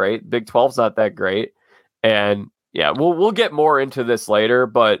not that great. Big 12's not that great. And yeah, we'll get more into this later,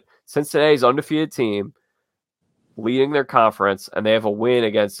 but Cincinnati's undefeated team leading their conference, and they have a win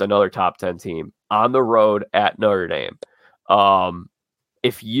against another top 10 team on the road at Notre Dame. I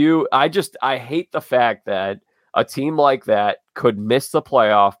hate the fact that a team like that could miss the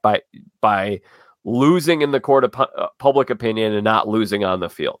playoff by losing in the court of public opinion and not losing on the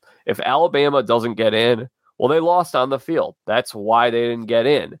field. If Alabama doesn't get in, well, they lost on the field. That's why they didn't get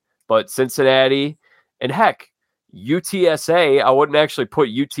in. But Cincinnati, and heck, UTSA, I wouldn't actually put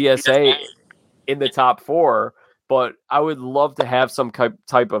UTSA in the top 4, but I would love to have some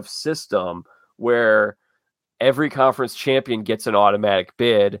type of system where every conference champion gets an automatic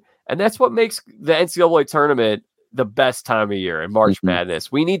bid. And that's what makes the NCAA tournament the best time of year in March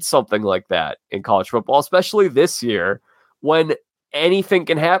Madness. We need something like that in college football, especially this year when anything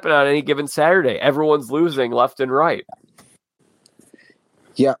can happen on any given Saturday. Everyone's losing left and right.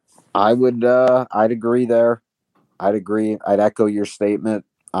 Yeah, I'd agree there. I'd agree. I'd echo your statement.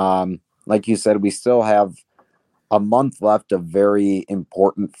 Like you said, we still have a month left of very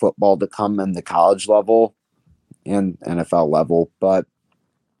important football to come in the college level and NFL level. But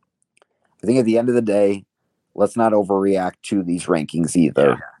I think at the end of the day, let's not overreact to these rankings either.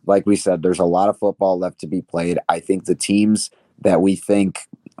 Yeah. Like we said, there's a lot of football left to be played. I think the teams that we think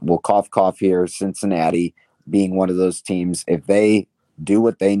will cough here, Cincinnati being one of those teams, if they do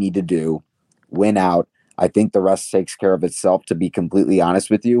what they need to do, win out, I think the rest takes care of itself, to be completely honest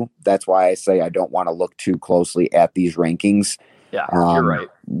with you. That's why I say I don't want to look too closely at these rankings. Yeah, you're right.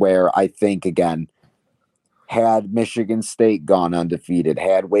 Where I think, again, had Michigan State gone undefeated,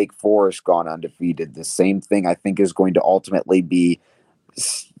 had Wake Forest gone undefeated, the same thing I think is going to ultimately be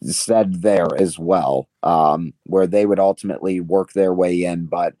said there as well, where they would ultimately work their way in.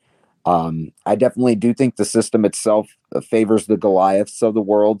 But I definitely do think the system itself favors the Goliaths of the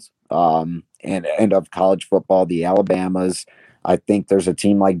world, and of college football, the Alabamas. I think there's a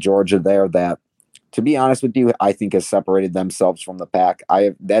team like Georgia there that, to be honest with you, I think has separated themselves from the pack.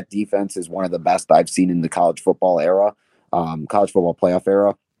 That defense is one of the best I've seen in the college football era, college football playoff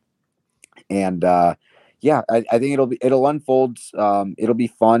era. And yeah, I think it'll unfold. It'll be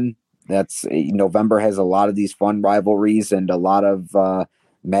fun. November has a lot of these fun rivalries and a lot of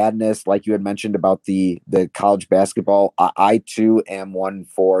madness, like you had mentioned about the college basketball. I too am one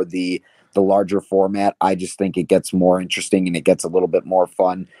for the larger format. I just think it gets more interesting and it gets a little bit more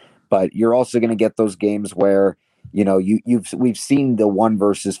fun. But you're also going to get those games where, we've seen the 1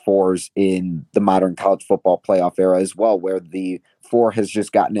 versus 4s in the modern college football playoff era as well, where the 4 has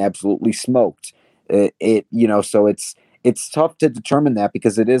just gotten absolutely smoked. So it's tough to determine that,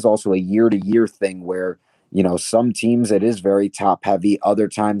 because it is also a year-to-year thing where, some teams it is very top heavy. Other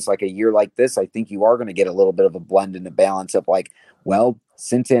times, like a year like this, I think you are going to get a little bit of a blend and a balance of like, well,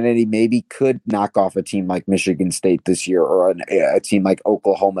 Cincinnati maybe could knock off a team like Michigan State this year, or a team like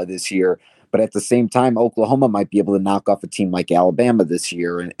Oklahoma this year. But at the same time, Oklahoma might be able to knock off a team like Alabama this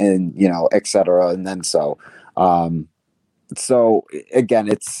year, and et cetera. And then so again,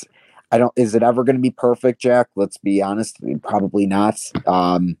 is it ever going to be perfect, Jack? Let's be honest. Probably not.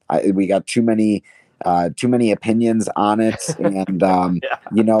 We got too many opinions on it, and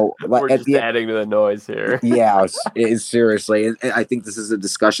we're just adding to the noise here. Yeah, it's seriously. And I think this is a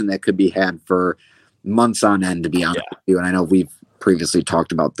discussion that could be had for months on end, to be honest with you. And I know we've previously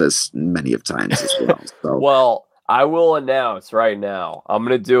talked about this many of times as well. So. Well, I will announce right now, I'm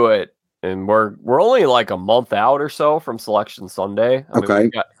going to do it, and we're only like a month out or so from Selection Sunday. I mean,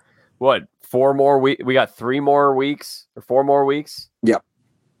 we got, what, 4 more weeks? We got 3 more weeks or 4 more weeks. Yep.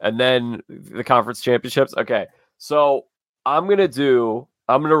 And then the conference championships. Okay. So I'm going to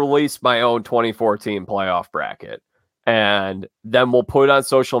release my own 2014 playoff bracket, and then we'll put it on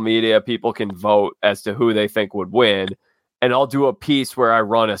social media. People can vote as to who they think would win. And I'll do a piece where I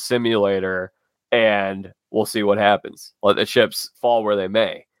run a simulator, and we'll see what happens. Let the chips fall where they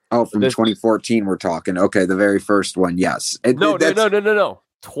may. Oh, from 2014 we're talking. Okay, the very first one, yes. No.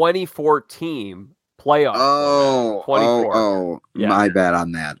 2014 playoff. Oh, 24. Yeah. My bad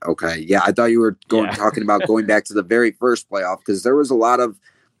on that. Okay. Yeah, I thought you were talking about going back to the very first playoff, because there was a lot of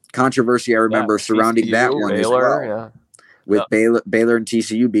controversy I remember surrounding TCU, that one Baylor, as well. With Baylor and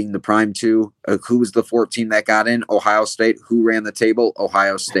TCU being the prime 2. Who was the 4th team that got in? Ohio State. Who ran the table?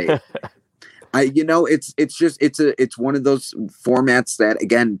 Ohio State. It's one of those formats that,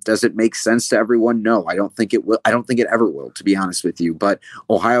 again, does it make sense to everyone? No, I don't think it will. I don't think it ever will, to be honest with you. But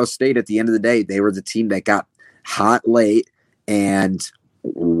Ohio State, at the end of the day, they were the team that got hot late and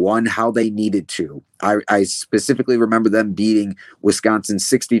won how they needed to. I specifically remember them beating Wisconsin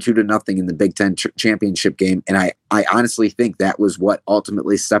 62-0 in the Big Ten championship game. And I honestly think that was what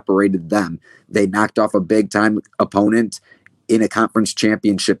ultimately separated them. They knocked off a big time opponent in a conference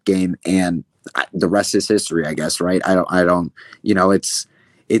championship game, and the rest is history, I guess. Right. I don't, it's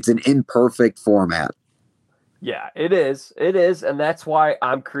an imperfect format. Yeah, it is. And that's why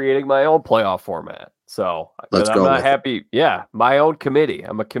I'm creating my own playoff format. So I'm not happy. Yeah. My own committee.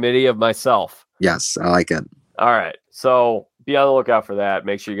 I'm a committee of myself. Yes. I like it. All right. So be on the lookout for that.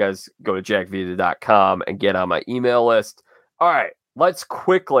 Make sure you guys go to jackvita.com and get on my email list. All right. I'm going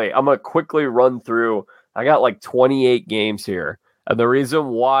to quickly run through. I got like 28 games here. And the reason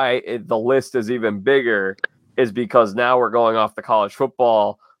why the list is even bigger is because now we're going off the college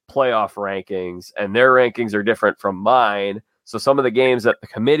football playoff rankings, and their rankings are different from mine. So some of the games that the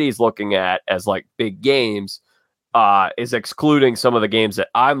committee's looking at as like big games is excluding some of the games that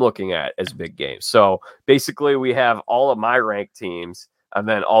I'm looking at as big games. So basically we have all of my ranked teams and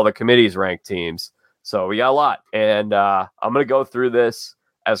then all the committee's ranked teams. So we got a lot, and I'm going to go through this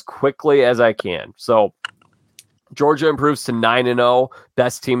as quickly as I can. So Georgia improves to 9-0,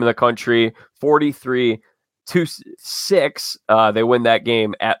 best team in the country, 43-6. They win that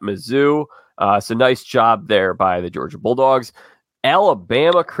game at Mizzou. So nice job there by the Georgia Bulldogs.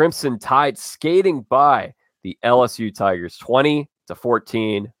 Alabama Crimson Tide skating by the LSU Tigers,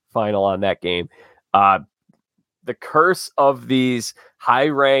 20-14 final on that game. The curse of these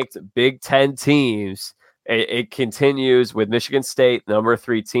high-ranked Big Ten teams, it continues with Michigan State, number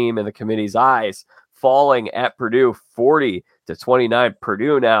 3 team in the committee's eyes, falling at Purdue 40-29.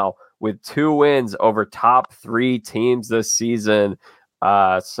 Purdue now with 2 wins over top 3 teams this season.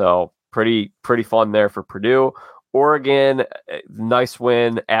 So pretty fun there for Purdue. Oregon, nice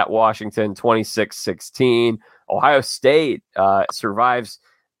win at Washington, 26-16. Ohio State survives.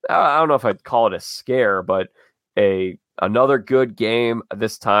 I don't know if I'd call it a scare, but another good game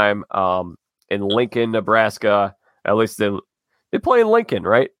this time in Lincoln, Nebraska. At least they play in Lincoln,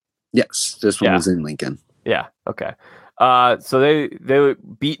 right? Yes, this one was in Lincoln. Yeah, okay. So they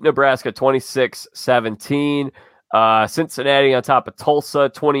beat Nebraska 26-17. Cincinnati on top of Tulsa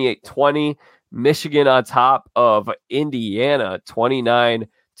 28-20. Michigan on top of Indiana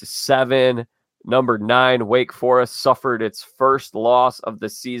 29-7. Number 9, Wake Forest suffered its first loss of the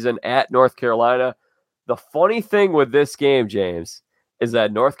season at North Carolina. The funny thing with this game, James, is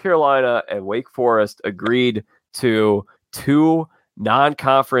that North Carolina and Wake Forest agreed to 2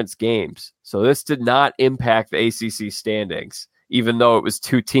 non-conference games. So this did not impact the ACC standings, even though it was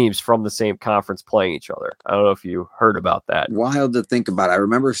 2 teams from the same conference playing each other. I don't know if you heard about that. Wild to think about. I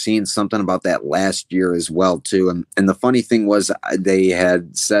remember seeing something about that last year as well, too. And the funny thing was they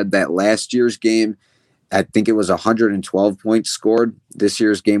had said that last year's game, I think it was 112 points scored. This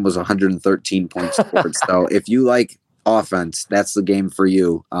year's game was 113 points scored. So if you like offense, that's the game for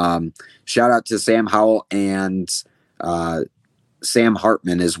you. Shout out to Sam Howell and Sam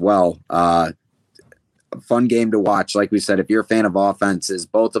Hartman as well. Fun game to watch. Like we said, if you're a fan of offenses,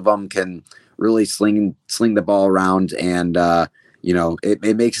 both of them can really sling the ball around, and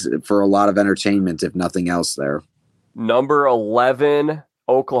it makes it for a lot of entertainment, if nothing else there. Number 11,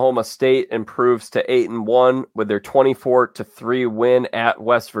 Oklahoma State improves to 8-1 with their 24-3 win at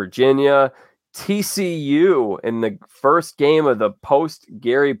West Virginia. TCU in the first game of the post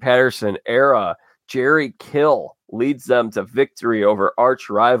Gary Patterson era, Jerry Kill leads them to victory over arch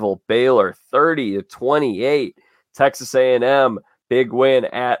rival Baylor 30-28. Texas A&M, big win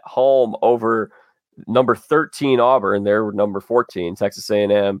at home over number 13 Auburn. They're number 14. Texas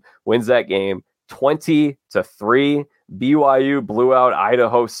A&M wins that game 20-3. BYU blew out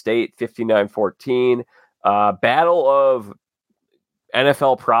Idaho State 59-14. Battle of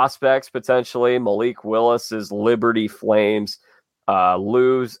NFL prospects potentially. Malik Willis's Liberty Flames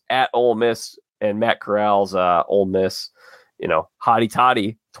lose at Ole Miss, and Matt Corral's Ole Miss, hotty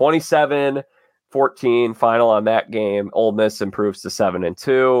toddy, 27-14 final on that game. Ole Miss improves to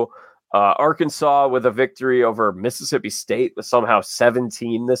 7-2. Arkansas with a victory over Mississippi State with somehow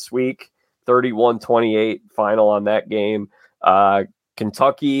 17 this week, 31-28 final on that game.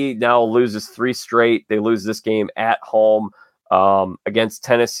 Kentucky now loses 3 straight. They lose this game at home against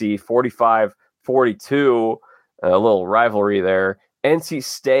Tennessee, 45-42. A little rivalry there. NC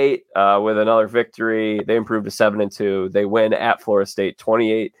State with another victory. They improved to 7-2. They win at Florida State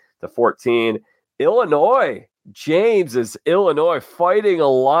 28-14. Illinois, James is Illinois fighting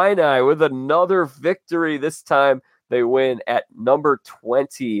Illini with another victory. This time they win at number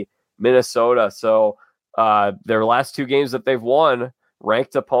 20, Minnesota. So their last 2 games that they've won,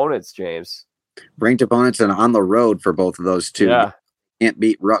 ranked opponents, James. Ranked opponents and on the road for both of those 2. Yeah. Can't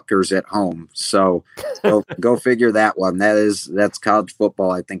beat Rutgers at home. So go figure that one. That's college football,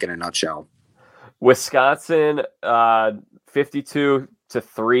 I think, in a nutshell. Wisconsin,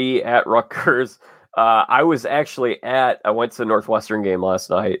 52-3 at Rutgers. I went to the Northwestern game last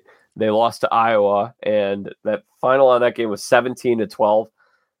night. They lost to Iowa, and that final on that game was 17-12.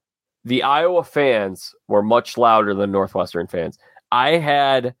 The Iowa fans were much louder than Northwestern fans. I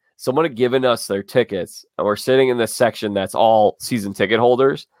had someone had given us their tickets, and we're sitting in this section that's all season ticket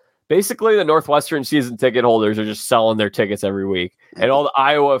holders. Basically, the Northwestern season ticket holders are just selling their tickets every week. And all the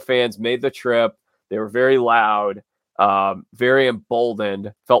Iowa fans made the trip. They were very loud, very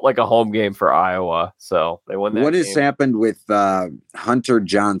emboldened. Felt like a home game for Iowa. So they won that What game. has happened with Hunter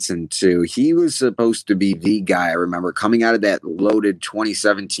Johnson, too? He was supposed to be the guy, I remember, coming out of that loaded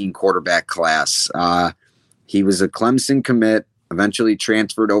 2017 quarterback class. He was a Clemson commit, eventually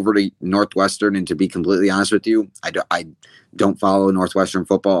transferred over to Northwestern. And to be completely honest with you, I don't follow Northwestern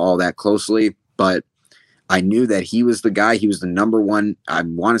football all that closely, but I knew that he was the guy. He was the number 1, I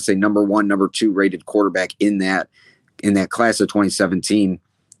want to say number 1, number 2 rated quarterback in that class of 2017.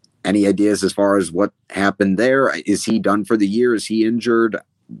 Any ideas as far as what happened there? Is he done for the year? Is he injured?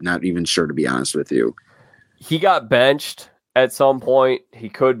 Not even sure, to be honest with you. He got benched at some point. He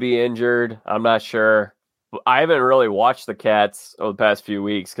could be injured. I'm not sure. I haven't really watched the Cats over the past few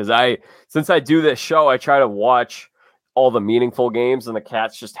weeks because since I do this show, I try to watch all the meaningful games, and the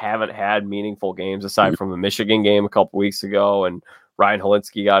Cats just haven't had meaningful games aside from the Michigan game a couple weeks ago, and Ryan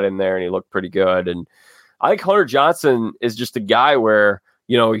Helinski got in there and he looked pretty good. And I think Hunter Johnson is just a guy where,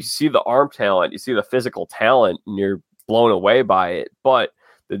 you see the arm talent, you see the physical talent, and you're blown away by it. But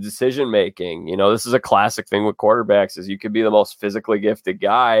the decision making, this is a classic thing with quarterbacks, is you could be the most physically gifted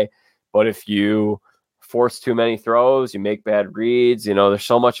guy, but if you force too many throws, you make bad reads, there's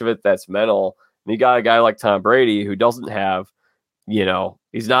so much of it that's mental. And you got a guy like Tom Brady who doesn't have,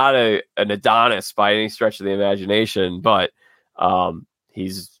 he's not an Adonis by any stretch of the imagination, but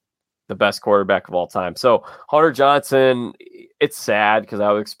he's the best quarterback of all time. So Hunter Johnson, it's sad because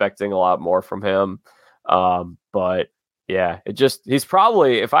I was expecting a lot more from him. But yeah, he's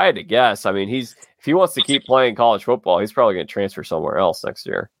probably, if I had to guess, if he wants to keep playing college football, he's probably going to transfer somewhere else next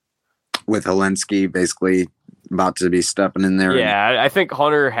year. With Helensky basically about to be stepping in there. Yeah, I think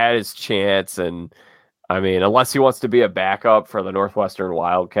Hunter had his chance, and unless he wants to be a backup for the Northwestern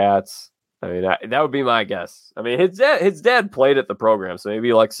Wildcats, that would be my guess. His dad played at the program, so maybe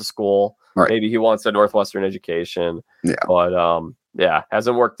he likes the school. Right. Maybe he wants a Northwestern education. Yeah. But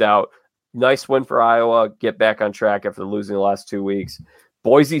hasn't worked out. Nice win for Iowa. Get back on track after losing the last 2 weeks.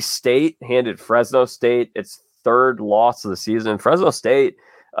 Boise State handed Fresno State its third loss of the season. Fresno State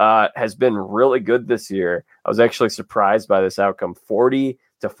has been really good this year. I was actually surprised by this outcome. 40-14.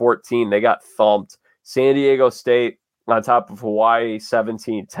 They got thumped. San Diego State on top of Hawaii,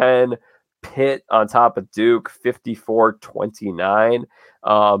 17-10. Pitt on top of Duke, 54-29.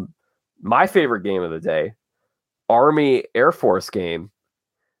 My favorite game of the day, Army Air Force game.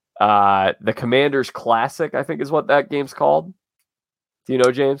 The Commanders Classic, I think is what that game's called. Do you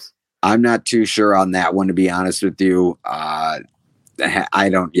know, James? I'm not too sure on that one, to be honest with you. I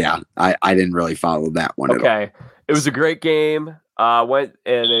don't. Yeah, I didn't really follow that one. Okay, at all. It was a great game.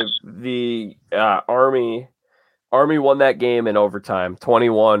 The Army won that game in overtime,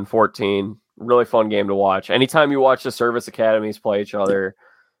 21-14. Really fun game to watch. Anytime you watch the service academies play each other,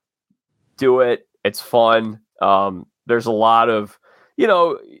 do it. It's fun. There's a lot of,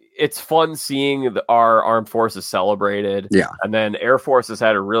 it's fun seeing our armed forces celebrated. Yeah, and then Air Force has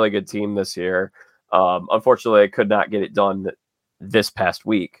had a really good team this year. Unfortunately, I could not get it done this past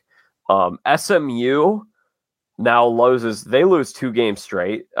week. SMU now loses. They lose 2 games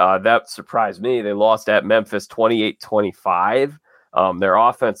straight. That surprised me. They lost at Memphis 28-25. Their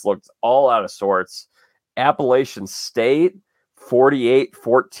offense looked all out of sorts. Appalachian State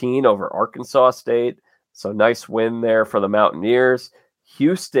 48-14 over Arkansas State. So nice win there for the Mountaineers.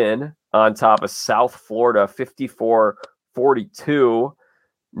 Houston on top of South Florida 54-42.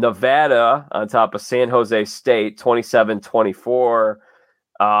 Nevada on top of San Jose State, 27-24.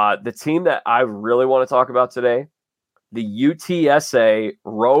 The team that I really want to talk about today, the UTSA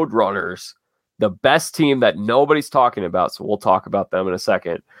Roadrunners, the best team that nobody's talking about, so we'll talk about them in a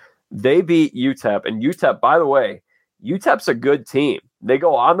second. They beat UTEP, and UTEP, by the way, UTEP's a good team. They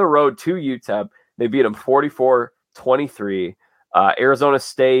go on the road to UTEP. They beat them 44-23. Arizona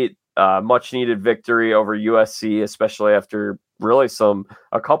State, much-needed victory over USC, especially after really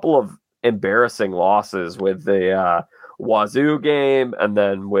a couple of embarrassing losses with the Wazoo game and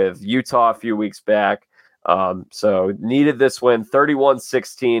then with Utah a few weeks back. So needed this win,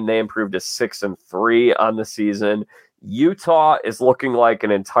 31-16. They improved to 6-3 on the season. Utah is looking like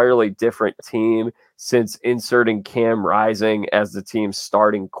an entirely different team since inserting Cam Rising as the team's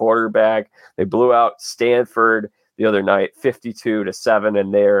starting quarterback. They blew out Stanford the other night, 52-7,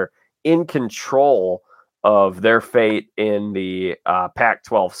 and they're in control of their fate in the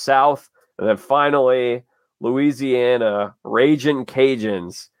Pac-12 South. And then finally, Louisiana Ragin'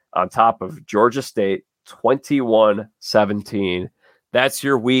 Cajuns on top of Georgia State, 21-17. That's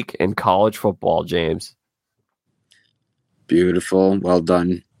your week in college football, James. Beautiful. Well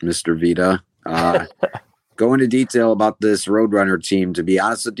done, Mr. Vita. Go into detail about this Roadrunner team. To be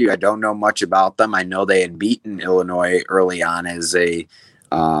honest with you, I don't know much about them. I know they had beaten Illinois early on as a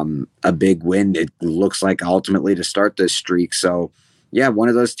big win. It looks like ultimately to start this streak. So, yeah, one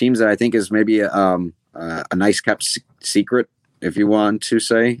of those teams that I think is maybe a nice kept secret, if you want to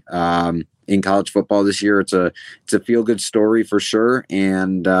say, in college football this year. It's a feel good story for sure,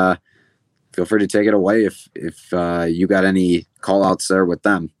 and feel free to take it away if you got any call outs there with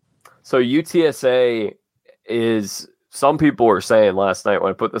them. So UTSA is, some people were saying last night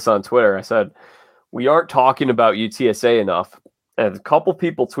when I put this on Twitter, I said, we aren't talking about UTSA enough. And a couple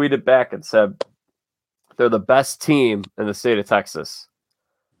people tweeted back and said they're the best team in the state of Texas.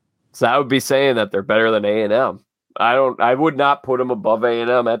 So I would be saying that they're better than A&M. I would not put them above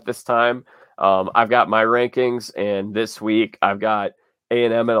A&M at this time. I've got my rankings, and this week I've got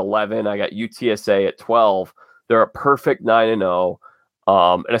A&M at 11. I got UTSA at 12. They're a perfect 9-0.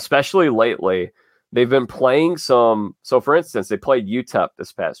 And especially lately, they've been playing some. So, for instance, they played UTEP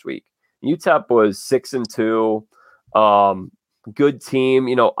this past week. UTEP was 6-2. good team,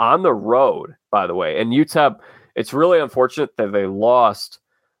 on the road, by the way. And UTEP, it's really unfortunate that they lost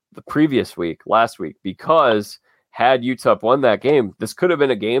the previous week, last week, because had UTEP won that game, this could have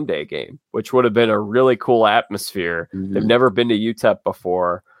been a game day game, which would have been a really cool atmosphere. Mhm. They've never been to UTEP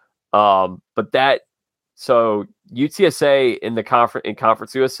before. So UTSA in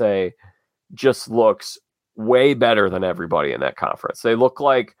Conference USA just looks way better than everybody in that conference.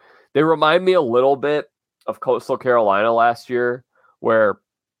 They remind me a little bit of Coastal Carolina last year,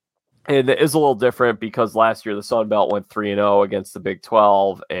 and it is a little different because last year the Sun Belt went 3-0 against the Big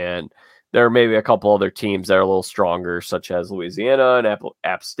 12, and there are maybe a couple other teams that are a little stronger, such as Louisiana and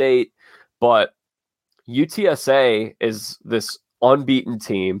App State. But UTSA is this unbeaten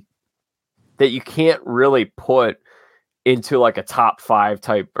team that you can't really put into like a top 5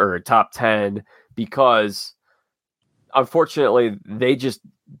 type or a top 10 because unfortunately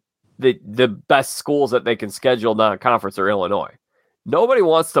the best schools that they can schedule non-conference are Illinois. Nobody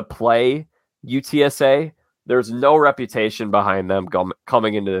wants to play UTSA. There's no reputation behind them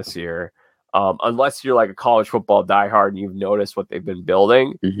coming into this year. Unless you're like a college football diehard and you've noticed what they've been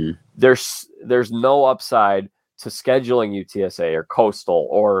building, Mhm. there's no upside to scheduling UTSA or Coastal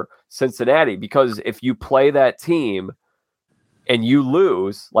or Cincinnati, because if you play that team and you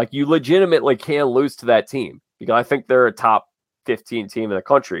lose, like you legitimately can lose to that team, because I think they're a top 15 team in the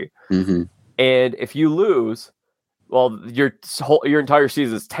country. Mhm. And if you lose, well, your entire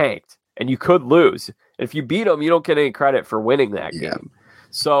season is tanked and you could lose. And if you beat them, you don't get any credit for winning that game.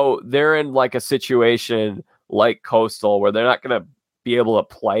 So they're in like a situation like Coastal where they're not going to be able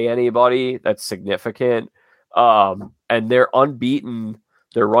to play anybody that's significant. And they're unbeaten.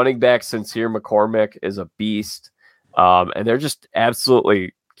 Their running back, Sincere McCormick, is a beast. And they're just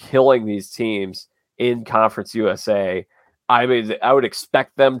absolutely killing these teams in Conference USA. I mean, I would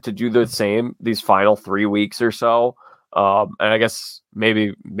expect them to do the same these final 3 weeks or so. And I guess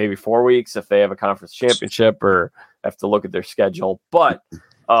maybe 4 weeks if they have a conference championship or have to look at their schedule. But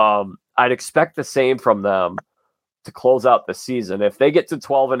I'd expect the same from them to close out the season. If they get to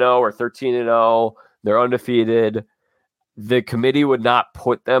 12-0 or 13-0, they're undefeated. The committee would not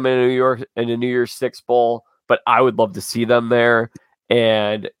put them in a New Year's Six bowl, but I would love to see them there.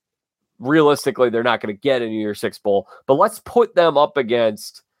 And realistically, they're not going to get a New Year's Six bowl, but let's put them up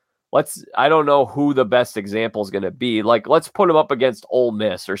against, I don't know who the best example is going to be. Like, let's put them up against Ole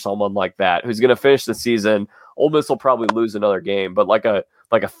Miss or someone like that, who's going to finish the season. Ole Miss will probably lose another game, but like a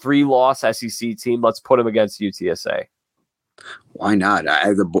 3-loss SEC team, let's put them against UTSA. Why not?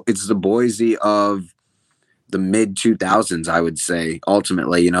 It's the Boise of the mid 2000s, I would say.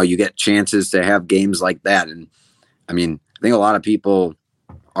 Ultimately, you get chances to have games like that. And I mean, I think a lot of people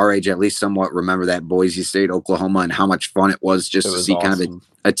our age at least somewhat remember that Boise State, Oklahoma, and how much fun it was just to see awesome. kind of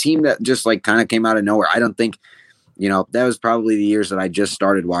a team that just like kind of came out of nowhere. I don't think, that was probably the years that I just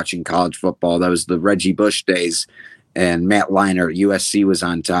started watching college football. That was the Reggie Bush days, and Matt Leinart, USC was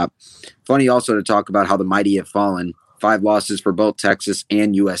on top. Funny also to talk about how the mighty have fallen. 5 losses for both Texas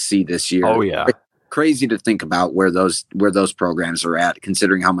and USC this year. Oh yeah. Crazy to think about where those programs are at,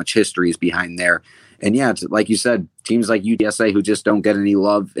 considering how much history is behind there. And yeah, it's, like you said, teams like UTSA who just don't get any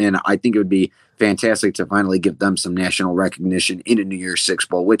love. And I think it would be fantastic to finally give them some national recognition in a New Year's Six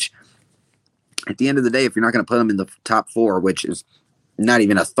bowl, which at the end of the day, if you're not going to put them in the top 4, which is not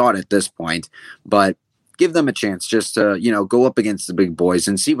even a thought at this point, but give them a chance just to, go up against the big boys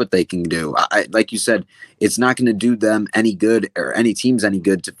and see what they can do. Like you said, it's not going to do them any good or any teams any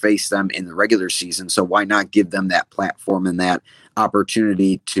good to face them in the regular season. So why not give them that platform and that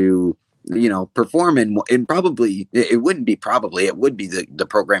opportunity to, perform in probably, it would be the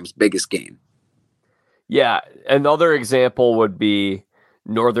program's biggest game. Yeah. Another example would be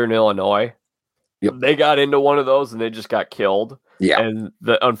Northern Illinois. Yep. They got into one of those and they just got killed. Yeah. And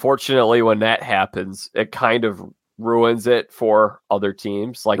unfortunately, when that happens, it kind of ruins it for other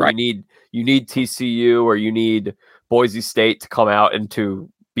teams. Like right. you need TCU or you need Boise State to come out and to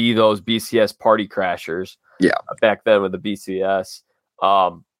be those BCS party crashers. Yeah. Back then with the BCS.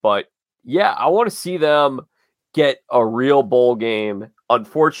 But yeah, I want to see them get a real bowl game.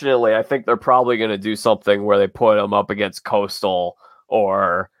 Unfortunately, I think they're probably going to do something where they put them up against Coastal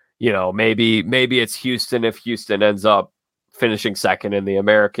or, maybe it's Houston if Houston ends up finishing second in the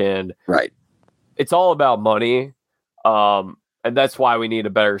American. Right. It's all about money. And that's why we need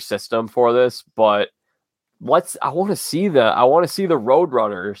a better system for this. But I want to see the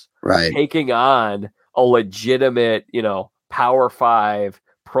Roadrunners right. taking on a legitimate, Power 5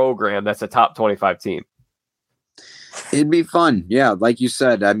 program that's a top 25 team. It'd be fun. Yeah. Like you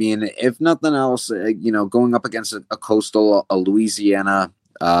said, I mean, if nothing else, going up against a Coastal, a Louisiana,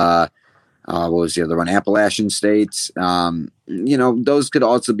 what was the other one? Appalachian State. Those could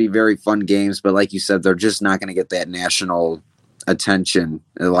also be very fun games, but like you said, they're just not going to get that national attention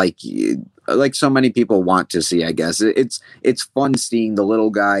like so many people want to see. I guess it's fun seeing the little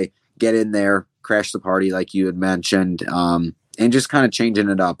guy get in there, crash the party, like you had mentioned, and just kind of changing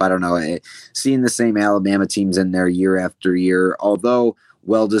it up. I don't know, seeing the same Alabama teams in there year after year, although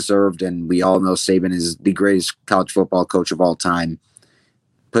well deserved, and we all know Saban is the greatest college football coach of all time.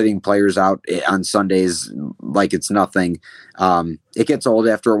 Putting players out on Sundays like it's nothing. It gets old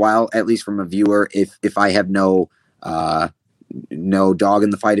after a while, at least from a viewer. If I have no dog in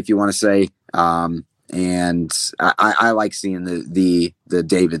the fight, if you want to say, and I like seeing the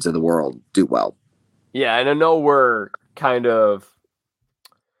Davids of the world do well. Yeah, and I know we're kind of,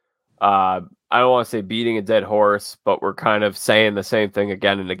 I don't want to say beating a dead horse, but we're kind of saying the same thing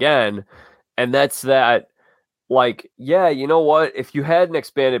again and again, and that's that. Like, yeah, you know what? If you had an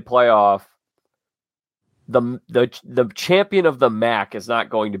expanded playoff, the champion of the MAC is not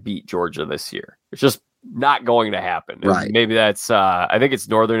going to beat Georgia this year. It's just not going to happen. Right. And maybe that's I think it's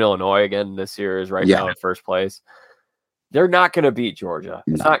Northern Illinois again this year is now in first place. They're not going to beat Georgia.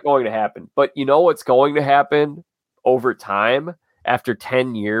 It's not going to happen. But you know what's going to happen over time after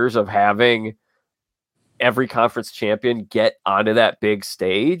 10 years of having every conference champion get onto that big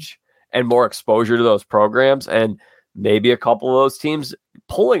stage and more exposure to those programs, and maybe a couple of those teams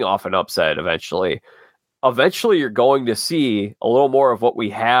pulling off an upset eventually. Eventually, you're going to see a little more of what we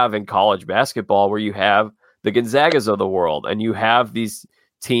have in college basketball, where you have the Gonzagas of the world, and you have these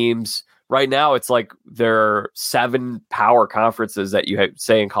teams. Right now, it's like there are 7 power conferences that you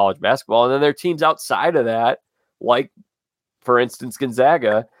say in college basketball, and then there are teams outside of that, like, for instance,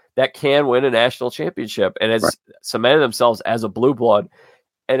 Gonzaga, that can win a national championship and has cemented themselves as a blue blood.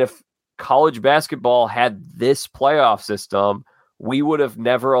 And if college basketball had this playoff system, we would have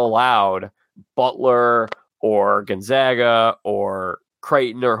never allowed Butler or Gonzaga or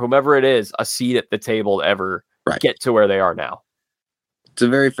Creighton or whomever it is a seat at the table to ever get to where they are now. It's a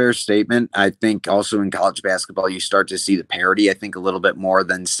very fair statement. I think also in college basketball, you start to see the parity, I think, a little bit more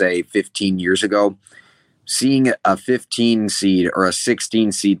than, say, 15 years ago. Seeing a 15 seed or a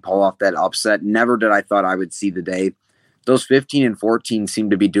 16 seed pull off that upset, never did I thought I would see the day. Those 15 and 14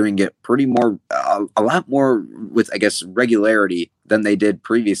 seem to be doing it a lot more with, I guess, regularity than they did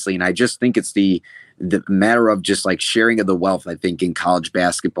previously. And I just think it's the matter of just like sharing of the wealth, I think, in college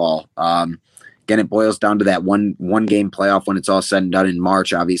basketball. Again, it boils down to that one game playoff when it's all said and done in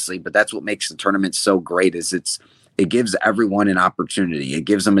March, obviously. But that's what makes the tournament so great is it gives everyone an opportunity. It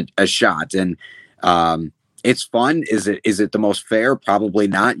gives them a shot. And it's fun. Is it the most fair? Probably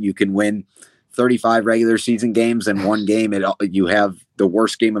not. You can win 35 regular season games and one game you have the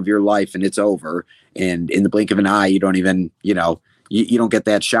worst game of your life and it's over, and in the blink of an eye you don't even you don't get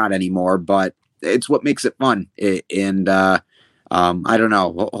that shot anymore, but it's what makes it fun. I don't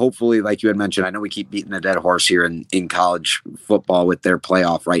know, hopefully, like you had mentioned, I know we keep beating a dead horse here in college football with their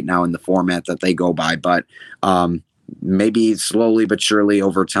playoff right now in the format that they go by, but maybe slowly but surely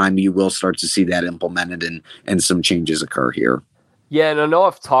over time you will start to see that implemented and some changes occur here. Yeah, and I know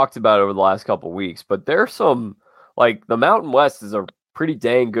I've talked about it over the last couple of weeks, but there's some, like, the Mountain West is a pretty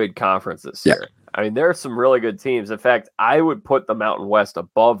dang good conference this year. I mean, there are some really good teams. In fact, I would put the Mountain West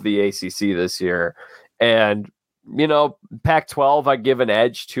above the ACC this year. And, Pac-12, I'd give an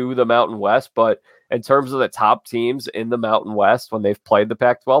edge to the Mountain West, but in terms of the top teams in the Mountain West, when they've played the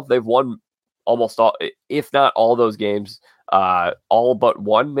Pac-12, they've won almost all, if not all those games, all but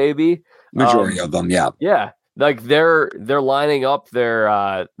one, maybe. Majority of them, yeah. Yeah. Like they're lining up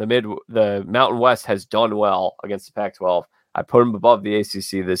the Mountain West has done well against the Pac-12. I put them above the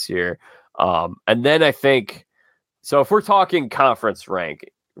ACC this year. And then I think, so if we're talking conference strength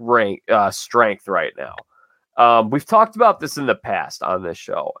right now, we've talked about this in the past on this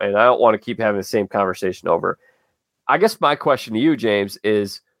show, and I don't want to keep having the same conversation over. I guess my question to you, James,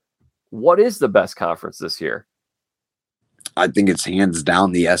 is what is the best conference this year? I think it's hands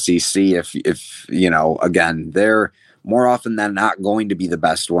down the SEC. If again, they're more often than not going to be the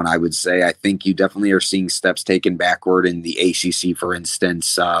best one, I would say. I think you definitely are seeing steps taken backward in the ACC, for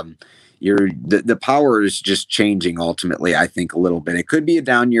instance. The power is just changing ultimately, I think, a little bit. It could be a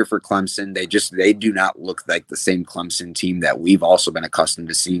down year for Clemson. They do not look like the same Clemson team that we've also been accustomed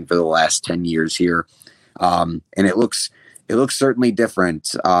to seeing for the last 10 years here. And it looks certainly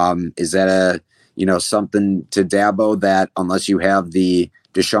different. Is that something to Dabo that unless you have the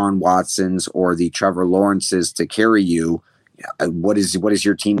Deshaun Watsons or the Trevor Lawrences to carry you, what is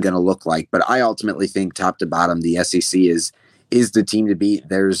your team going to look like? But I ultimately think top to bottom, the SEC is the team to beat.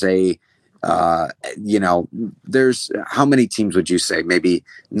 There's There's how many teams would you say? Maybe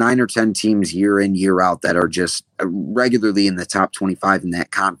 9 or 10 teams year in, year out that are just regularly in the top 25 in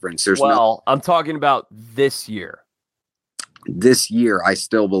that conference. I'm talking about this year. This year, I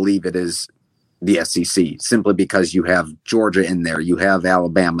still believe it is the SEC, simply because you have Georgia in there, you have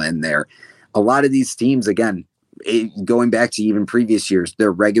Alabama in there. A lot of these teams, again, going back to even previous years,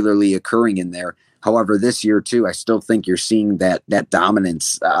 they're regularly occurring in there. However, this year too, I still think you're seeing that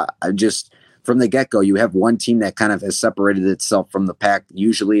dominance. Just from the get-go, you have one team that kind of has separated itself from the pack.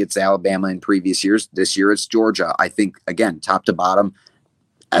 Usually it's Alabama in previous years. This year it's Georgia. I think, again, top to bottom,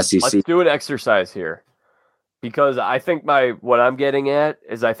 SEC. Let's do an exercise here, because I think what I'm getting at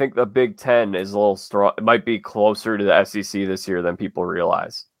is I think the Big Ten is a little strong. It might be closer to the SEC this year than people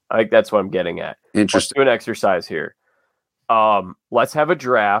realize. I think that's what I'm getting at. Interesting. Let's do an exercise here. Let's have a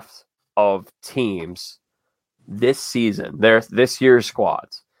draft of teams this season, this year's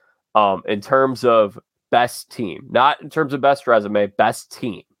squads, in terms of best team, not in terms of best resume, best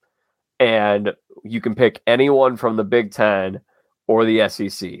team. And you can pick anyone from the Big Ten or the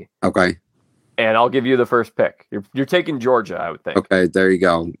SEC. Okay. And I'll give you the first pick. You're taking Georgia, I would think. Okay, there you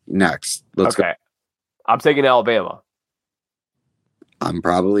go. Next. Let's go. I'm taking Alabama. I'm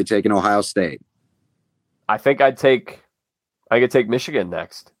probably taking Ohio State. I think I could take Michigan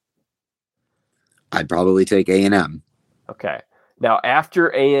next. I'd probably take A&M. Okay. Now, after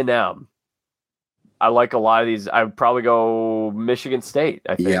A&M, I like a lot of these. I would probably go Michigan State,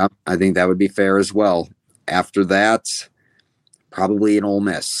 I think. Yeah, I think that would be fair as well. After that, probably an Ole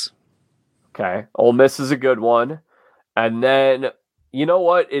Miss. Okay. Ole Miss is a good one. And then, you know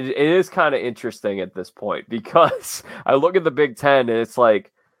what? It is kind of interesting at this point, because I look at the Big Ten and it's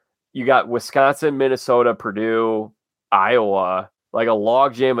like you got Wisconsin, Minnesota, Purdue, Iowa, like a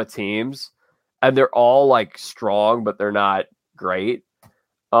logjam of teams. And they're all like strong, but they're not great.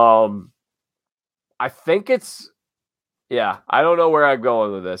 I think I don't know where I'm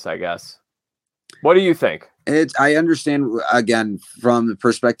going with this, I guess. What do you think? I understand, again, from the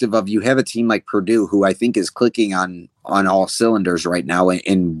perspective of you have a team like Purdue, who I think is clicking on all cylinders right now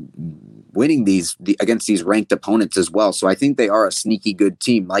and winning against these ranked opponents as well. So I think they are a sneaky good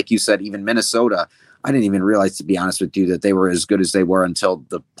team. Like you said, even Minnesota, I didn't even realize, to be honest with you, that they were as good as they were until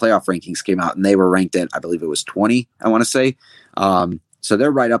the playoff rankings came out, and they were ranked at, I believe it was 20, I want to say. So they're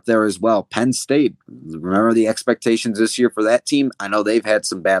right up there as well. Penn State, remember the expectations this year for that team? I know they've had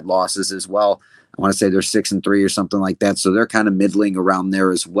some bad losses as well. I want to say they're 6-3 or something like that. So they're kind of middling around there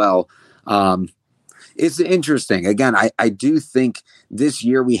as well. It's interesting. Again, I do think this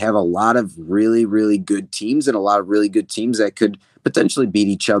year we have a lot of really, really good teams, and a lot of really good teams that could potentially beat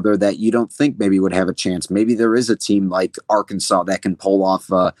each other that you don't think maybe would have a chance. Maybe there is a team like Arkansas that can pull off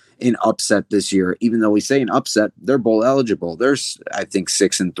an upset this year. Even though we say an upset, they're bowl eligible. There's, I think,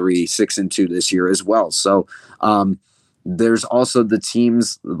 6-3, 6-2 this year as well. So there's also the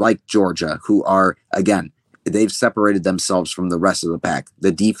teams like Georgia who are, again, they've separated themselves from the rest of the pack.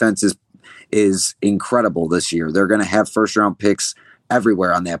 The defense is incredible this year. They're going to have first round picks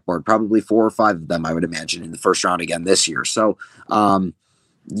everywhere on that board, probably 4 or 5 of them, I would imagine, in the first round again this year. So, I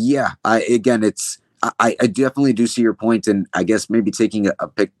definitely do see your point, and I guess maybe taking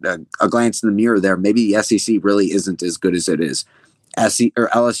a glance in the mirror there, maybe the SEC really isn't as good as it is.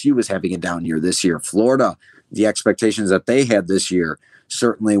 LSU was having a down year this year. Florida, the expectations that they had this year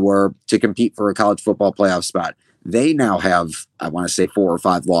certainly were to compete for a college football playoff spot. They now have, I want to say, 4 or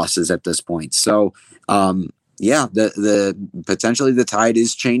 5 losses at this point. So, the potentially the tide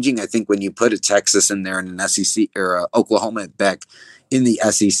is changing. I think when you put a Texas in there and an SEC or Oklahoma back in the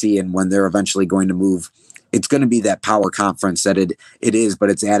SEC, and when they're eventually going to move, it's going to be that power conference that it is,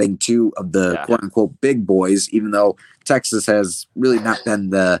 but it's adding 2 of the quote unquote big boys, even though Texas has really not been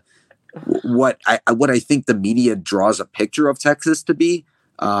what I think the media draws a picture of Texas to be.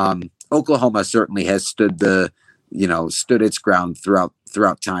 Oklahoma certainly has stood its ground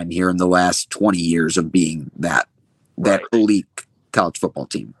throughout time here in the last 20 years of being that elite college football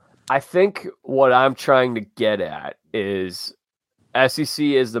team. I think what I'm trying to get at is SEC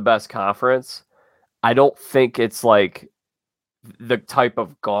is the best conference. I don't think it's like the type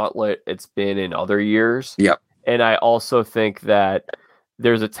of gauntlet it's been in other years. Yep. And I also think that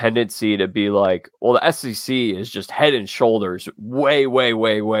there's a tendency to be like, well, the SEC is just head and shoulders way, way,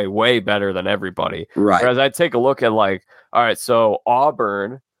 way, way, way better than everybody. Right. Whereas I take a look at like, all right, so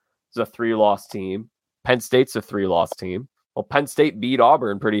Auburn is a 3-loss team. Penn State's a 3-loss team. Well, Penn State beat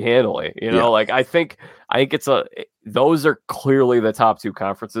Auburn pretty handily. Like I think those are clearly the top 2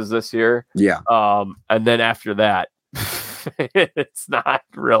 conferences this year. Yeah. And then after that, it's not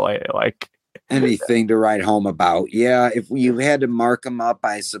really like. Anything to write home about. Yeah, if you had to mark them up,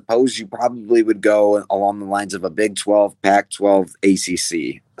 I suppose you probably would go along the lines of a Big 12, Pac-12,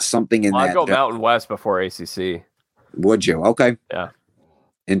 ACC, something in I'd that. go Mountain West before ACC. Would you? Okay. Yeah.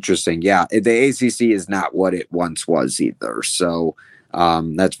 Interesting. Yeah, the ACC is not what it once was either. So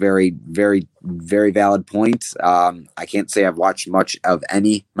that's very, very, very valid point. I can't say I've watched much of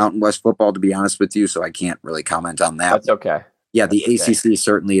any Mountain West football, to be honest with you, so I can't really comment on that. That's okay. Yeah, the ACC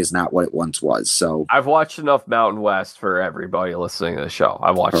certainly is not what it once was. So I've watched enough Mountain West for everybody listening to the show.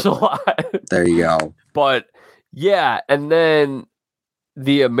 I've watched a lot. There you go. But yeah, and then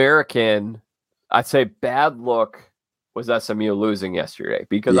the American, I'd say bad look was SMU losing yesterday,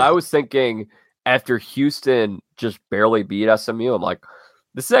 because I was thinking after Houston just barely beat SMU, I'm like,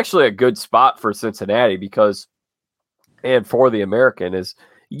 this is actually a good spot for Cincinnati, because, and for the American is,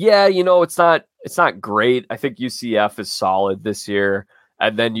 it's not great. I think UCF is solid this year.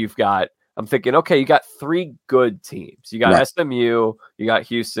 And then I'm thinking, okay, you got three good teams. You got SMU, you got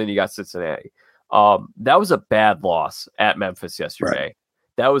Houston, you got Cincinnati. That was a bad loss at Memphis yesterday. Right.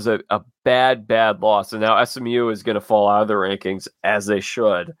 That was a bad loss. And now SMU is going to fall out of the rankings, as they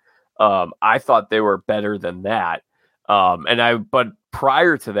should. I thought they were better than that. But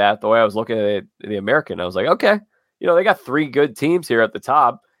prior to that, the way I was looking at the American, I was like, okay, they got three good teams here at the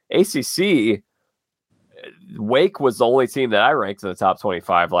top. ACC, Wake was the only team that I ranked in the top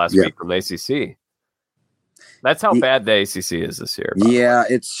 25 last week from the ACC. That's how bad the ACC is this year. Yeah,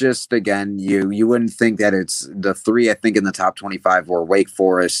 it's just, again, you wouldn't think that it's the three, I think, in the top 25 were Wake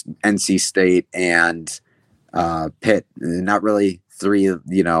Forest, NC State, and Pitt. Not really three,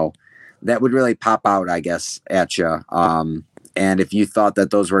 that would really pop out, I guess, at you. And if you thought that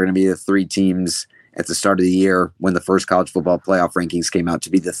those were going to be the three teams at the start of the year when the first college football playoff rankings came out to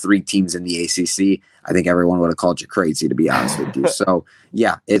be the three teams in the ACC, I think everyone would have called you crazy, to be honest with you. So,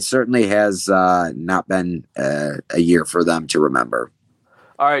 yeah, it certainly has not been a year for them to remember.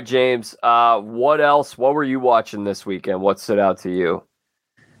 All right, James, what else? What were you watching this weekend? What stood out to you?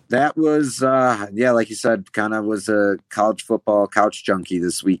 That was, like you said, kind of was a college football couch junkie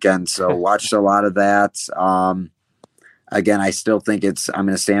this weekend. So watched a lot of that. Again, I still think I'm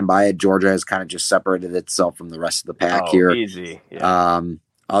going to stand by it. Georgia has kind of just separated itself from the rest of the pack here. Easy. Yeah.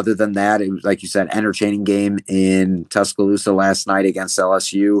 Other than that, it was, like you said, entertaining game in Tuscaloosa last night against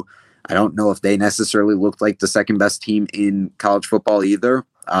LSU. I don't know if they necessarily looked like the second best team in college football either.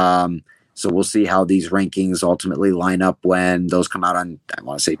 So we'll see how these rankings ultimately line up when those come out on, I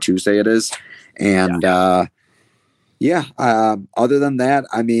want to say Tuesday it is. And other than that,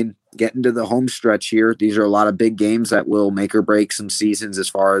 I mean, getting to the home stretch here, these are a lot of big games that will make or break some seasons as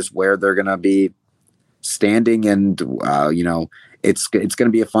far as where they're going to be standing. And, it's going to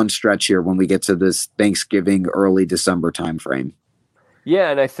be a fun stretch here when we get to this Thanksgiving, early December timeframe. Yeah,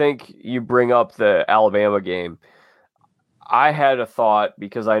 and I think you bring up the Alabama game. I had a thought,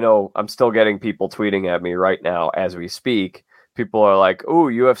 because I know I'm still getting people tweeting at me right now as we speak. People are like, "Oh,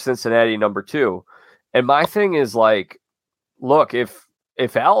 you have Cincinnati number 2." And my thing is like, look, if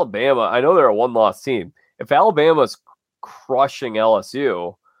Alabama, I know they're a one-loss team. If Alabama's crushing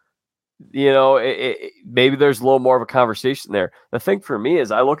LSU, maybe there's a little more of a conversation there. The thing for me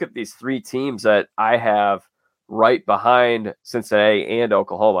is I look at these three teams that I have right behind Cincinnati and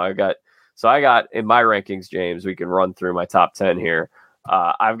Oklahoma. I got in my rankings, James, we can run through my top 10 here.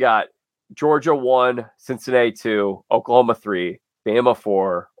 I've got Georgia 1, Cincinnati 2, Oklahoma 3, Bama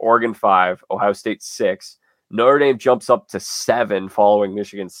 4, Oregon 5, Ohio State 6. Notre Dame jumps up to 7 following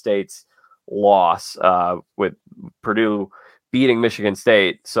Michigan State's loss, with Purdue beating Michigan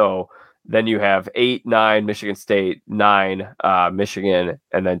State. So then you have 8, 9 Michigan State, 9 Michigan,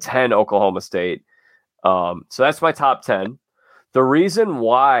 and then 10 Oklahoma State. So that's my top 10. The reason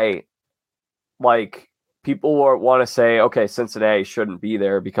why, people want to say, okay, Cincinnati shouldn't be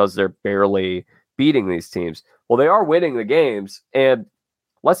there because they're barely beating these teams. Well, they are winning the games, and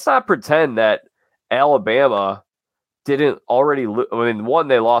let's not pretend that Alabama didn't already one,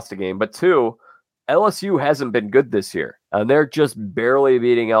 they lost a game, but 2, LSU hasn't been good this year, and they're just barely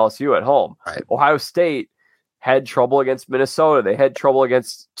beating LSU at home. Right. Ohio State had trouble against Minnesota. They had trouble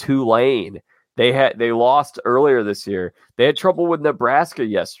against Tulane. They lost earlier this year. They had trouble with Nebraska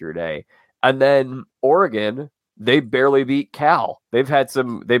yesterday. And then Oregon, they barely beat Cal. They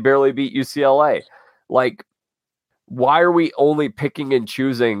barely beat UCLA. Why are we only picking and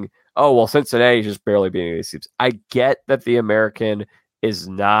choosing? Oh, well, Cincinnati's just barely beating these teams. I get that the American is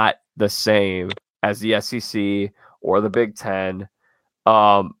not the same as the SEC or the Big Ten.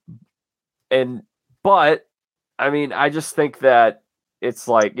 But I mean, I just think that it's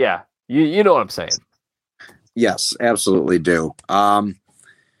you know what I'm saying. Yes, absolutely do.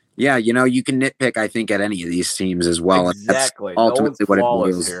 Yeah, you can nitpick, I think, at any of these teams as well. Exactly. And that's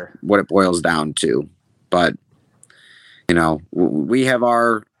ultimately Here. what it boils down to. But we have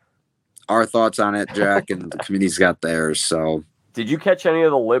our thoughts on it, Jack, and the community's got theirs. So, did you catch any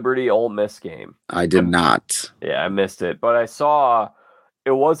of the Liberty Ole Miss game? I did not. Yeah, I missed it, but I saw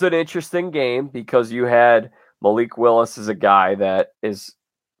it was an interesting game because you had Malik Willis as a guy that is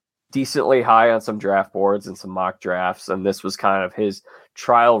decently high on some draft boards and some mock drafts, and this was kind of his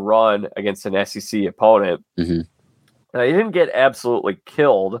trial run against an SEC opponent. Mm-hmm. Now, he didn't get absolutely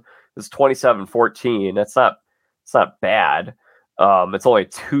killed. It's 27-14. It's not bad. It's only a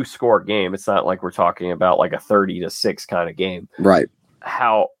 2-score game. It's not like we're talking about like a 30-6 kind of game. Right.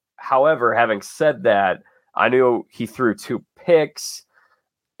 However, having said that, I knew he threw 2 picks.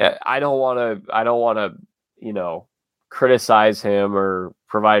 I don't want to, criticize him or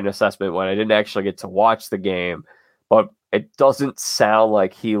provide an assessment when I didn't actually get to watch the game, but it doesn't sound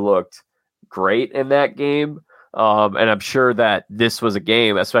like he looked great in that game. And I'm sure that this was a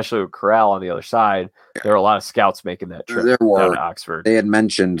game, especially with Corral on the other side. There were a lot of scouts making that trip down to Oxford. They had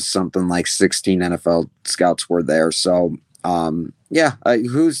mentioned something like 16 NFL scouts were there. So,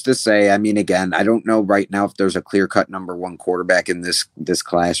 who's to say? I mean, again, I don't know right now if there's a clear-cut number 1 quarterback in this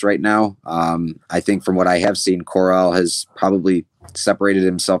class right now. I think from what I have seen, Corral has probably separated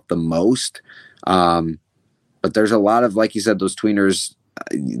himself the most. But there's a lot of, like you said, those tweeners.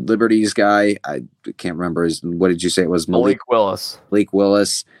 Liberty's guy, I can't remember what did you say it was? Malik Willis. Malik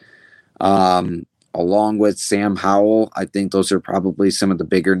Willis. Along with Sam Howell, I think those are probably some of the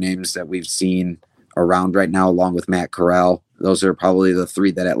bigger names that we've seen around right now, along with Matt Corral. Those are probably the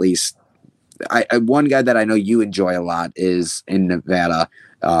 3 that at least one guy that I know you enjoy a lot is in Nevada,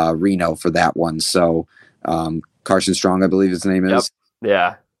 Reno for that one. So Carson Strong, I believe his name is.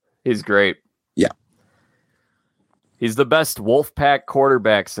 Yeah, he's great. Yeah. He's the best Wolfpack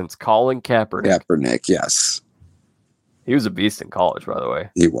quarterback since Colin Kaepernick. Kaepernick, yes. He was a beast in college, by the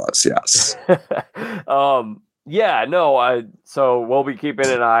way. He was, yes. So we'll be keeping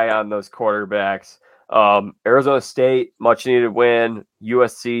an eye on those quarterbacks. Arizona State, much needed win.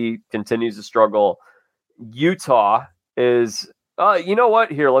 USC continues to struggle. Utah is, you know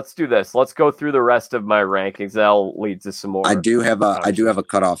what? Here, let's do this. Let's go through the rest of my rankings. That'll lead to some more. I do have a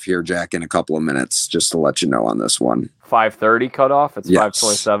cutoff here, Jack, in a couple of minutes, just to let you know on this one. 5:30 cutoff. It's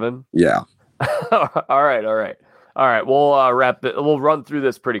 5:27. Yeah. All right. We'll wrap it. We'll run through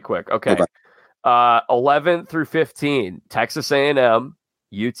this pretty quick. Okay. 11 through 15, Texas A&M,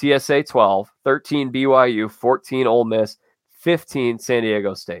 UTSA 12, 13 BYU, 14 Ole Miss, 15 San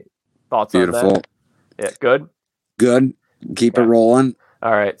Diego State. Thoughts on that? Beautiful. Yeah, good? Good. Keep it rolling.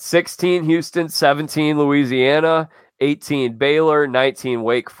 All right. 16 Houston, 17 Louisiana, 18 Baylor, 19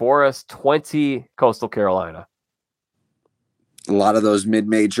 Wake Forest, 20 Coastal Carolina. A lot of those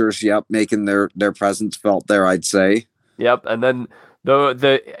mid-majors, making their presence felt there, I'd say. Yep. And then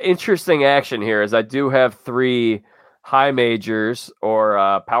the interesting action here is I do have 3 high majors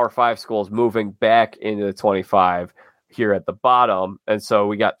or Power 5 schools moving back into the 25 here at the bottom. And so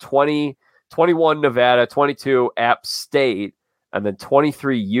we got 21 Nevada, 22 App State, and then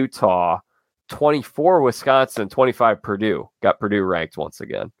 23 Utah, 24 Wisconsin, 25 Purdue. Got Purdue ranked once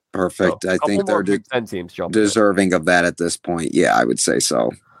again. Perfect. So I think they're Big Ten teams deserving of that at this point. Yeah, I would say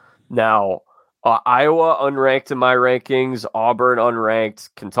so. Now, Iowa unranked in my rankings, Auburn unranked,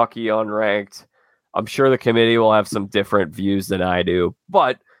 Kentucky unranked. I'm sure the committee will have some different views than I do,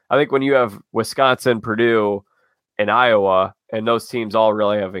 but I think when you have Wisconsin, Purdue, and Iowa, and those teams all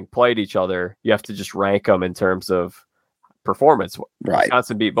really having played each other, you have to just rank them in terms of performance. Right.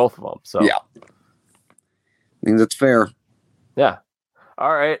 Wisconsin beat both of them. So yeah, I think that's fair. Yeah.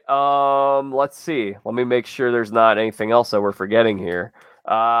 All right. Let's see. Let me make sure there's not anything else that we're forgetting here.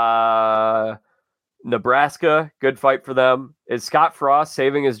 Nebraska, good fight for them. Is Scott Frost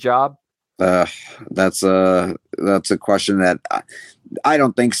saving his job? That's a question that I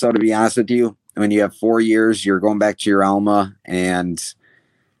don't think so, to be honest with you. When you have 4 years, you're going back to your alma, and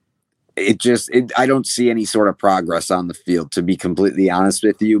I don't see any sort of progress on the field, to be completely honest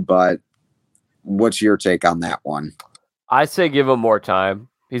with you. But what's your take on that one? I say give him more time.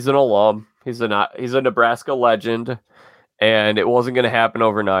 He's an alum. He's a Nebraska legend, and it wasn't going to happen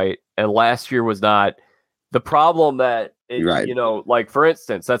overnight. And last year was not the problem that, like, for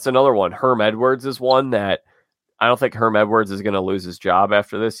instance, that's another one. Herm Edwards is one that I don't think Herm Edwards is going to lose his job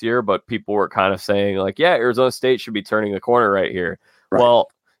after this year, but people were kind of saying, like, yeah, Arizona State should be turning the corner right here. Right. Well,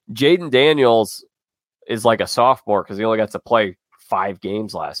 Jaden Daniels is like a sophomore because he only got to play 4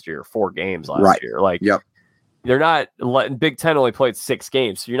 games last year. Like, yep. They're not letting Big Ten only played 6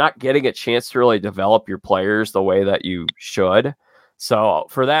 games. So you're not getting a chance to really develop your players the way that you should. So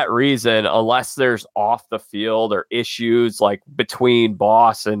for that reason, unless there's off the field or issues like between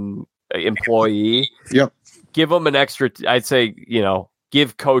boss and employee, give them an extra, I'd say,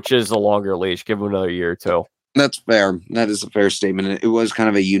 give coaches a longer leash, give them another year or two. That's fair. That is a fair statement. It was kind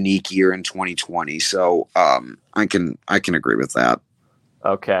of a unique year in 2020. So I can agree with that.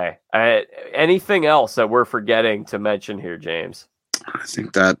 Okay. Anything else that we're forgetting to mention here, James? I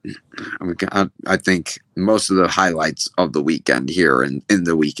think that I think most of the highlights of the weekend here in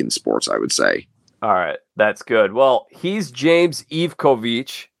the week in sports, I would say. All right. That's good. Well, he's James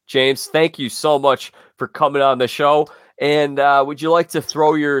Ivkovic. James, thank you so much for coming on the show. And would you like to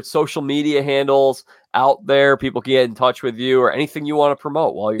throw your social media handles out there? People can get in touch with you or anything you want to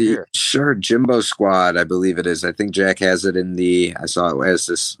promote while you're here. Sure. Jimbo Squad, I believe it is. I think Jack has it I saw it as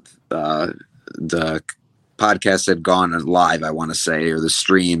this, the podcast had gone live, I want to say, or the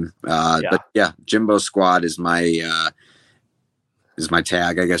stream. But yeah, Jimbo Squad is my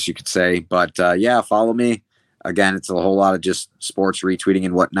tag, I guess you could say. But follow me. Again, it's a whole lot of just sports retweeting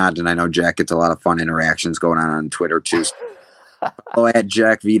and whatnot. And I know Jack gets a lot of fun interactions going on Twitter too. So I'll add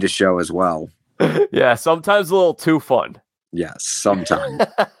Jack Vita Show as well. Yeah, sometimes a little too fun. Yes, sometimes.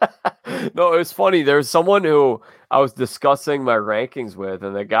 No, it was funny. There was someone who I was discussing my rankings with,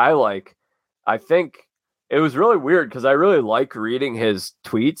 and the guy, I think it was really weird because I really like reading his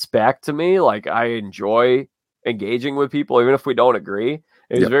tweets back to me. Like, I enjoy engaging with people, even if we don't agree.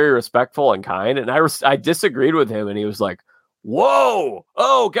 He was very respectful and kind. And I disagreed with him, and he was like, whoa,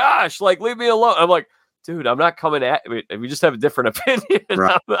 oh gosh, leave me alone. I'm like, dude, I'm not coming at you. We just have a different opinion.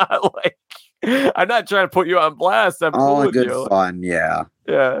 Right. I'm not trying to put you on blast. I'm cool with good you. Fun, yeah.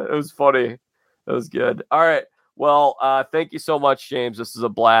 Yeah, it was funny. It was good. All right. Well, thank you so much, James. This is a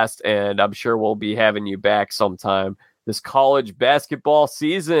blast, and I'm sure we'll be having you back sometime this college basketball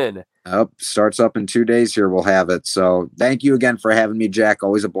season. Starts up in 2 days here. We'll have it. So thank you again for having me, Jack.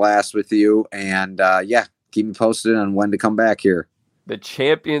 Always a blast with you. And keep me posted on when to come back here. The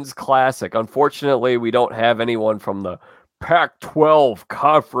Champions Classic. Unfortunately, we don't have anyone from the Pac-12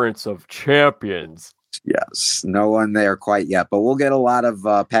 Conference of Champions. Yes, no one there quite yet, but we'll get a lot of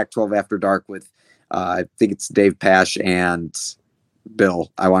Pac-12 After Dark with, I think it's Dave Pasch and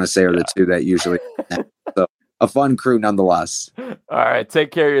Bill, I want to say, are the two that usually. So a fun crew nonetheless. All right,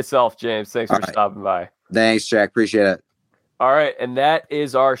 take care of yourself, James. Thanks for stopping by. Thanks, Jack. Appreciate it. All right, and that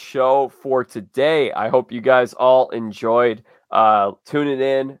is our show for today. I hope you guys all enjoyed tuning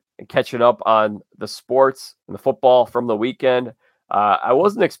in and catching up on the sports and the football from the weekend. I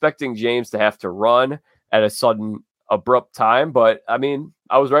wasn't expecting James to have to run at a sudden abrupt time, but I mean,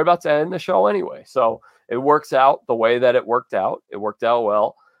 I was right about to end the show anyway. So it works out the way that it worked out. It worked out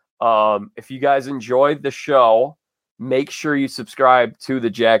well. If you guys enjoyed the show, make sure you subscribe to the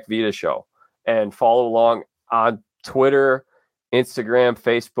Jack Vita Show and follow along on Twitter, Instagram,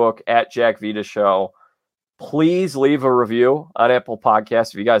 Facebook at Jack Vita Show. Please leave a review on Apple Podcasts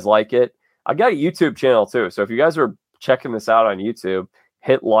if you guys like it. I've got a YouTube channel too. So if you guys are checking this out on YouTube,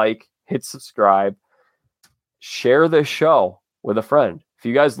 hit like, hit subscribe, share this show with a friend. If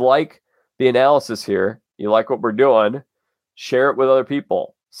you guys like the analysis here, you like what we're doing, share it with other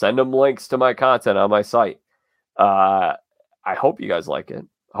people. Send them links to my content on my site. I hope you guys like it.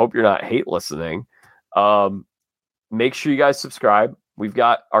 I hope you're not hate listening. Make sure you guys subscribe. We've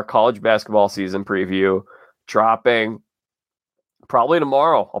got our college basketball season preview dropping probably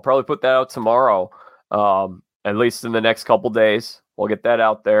tomorrow. I'll probably put that out tomorrow, at least in the next couple days. We'll get that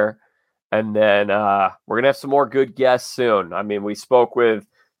out there. And then we're going to have some more good guests soon. I mean, we spoke with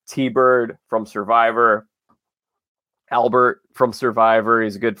T-Bird from Survivor, Albert from Survivor.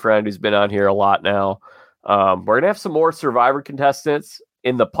 He's a good friend who's been on here a lot now. We're going to have some more Survivor contestants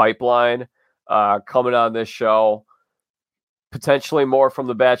in the pipeline coming on this show. Potentially more from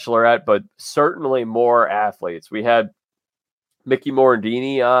the Bachelorette, but certainly more athletes. We had Mickey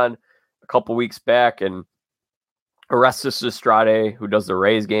Morandini on a couple weeks back, and Orestes Estrade, who does the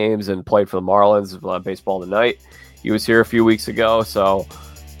Rays games and played for the Marlins of Baseball Tonight. He was here a few weeks ago, so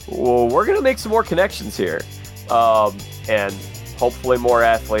we're going to make some more connections here, and hopefully more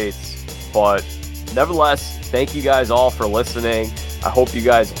athletes. But nevertheless, thank you guys all for listening. I hope you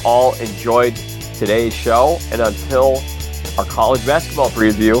guys all enjoyed today's show, and until our college basketball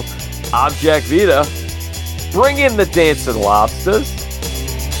preview, I'm Jack Vita. Bring in the dancing lobsters.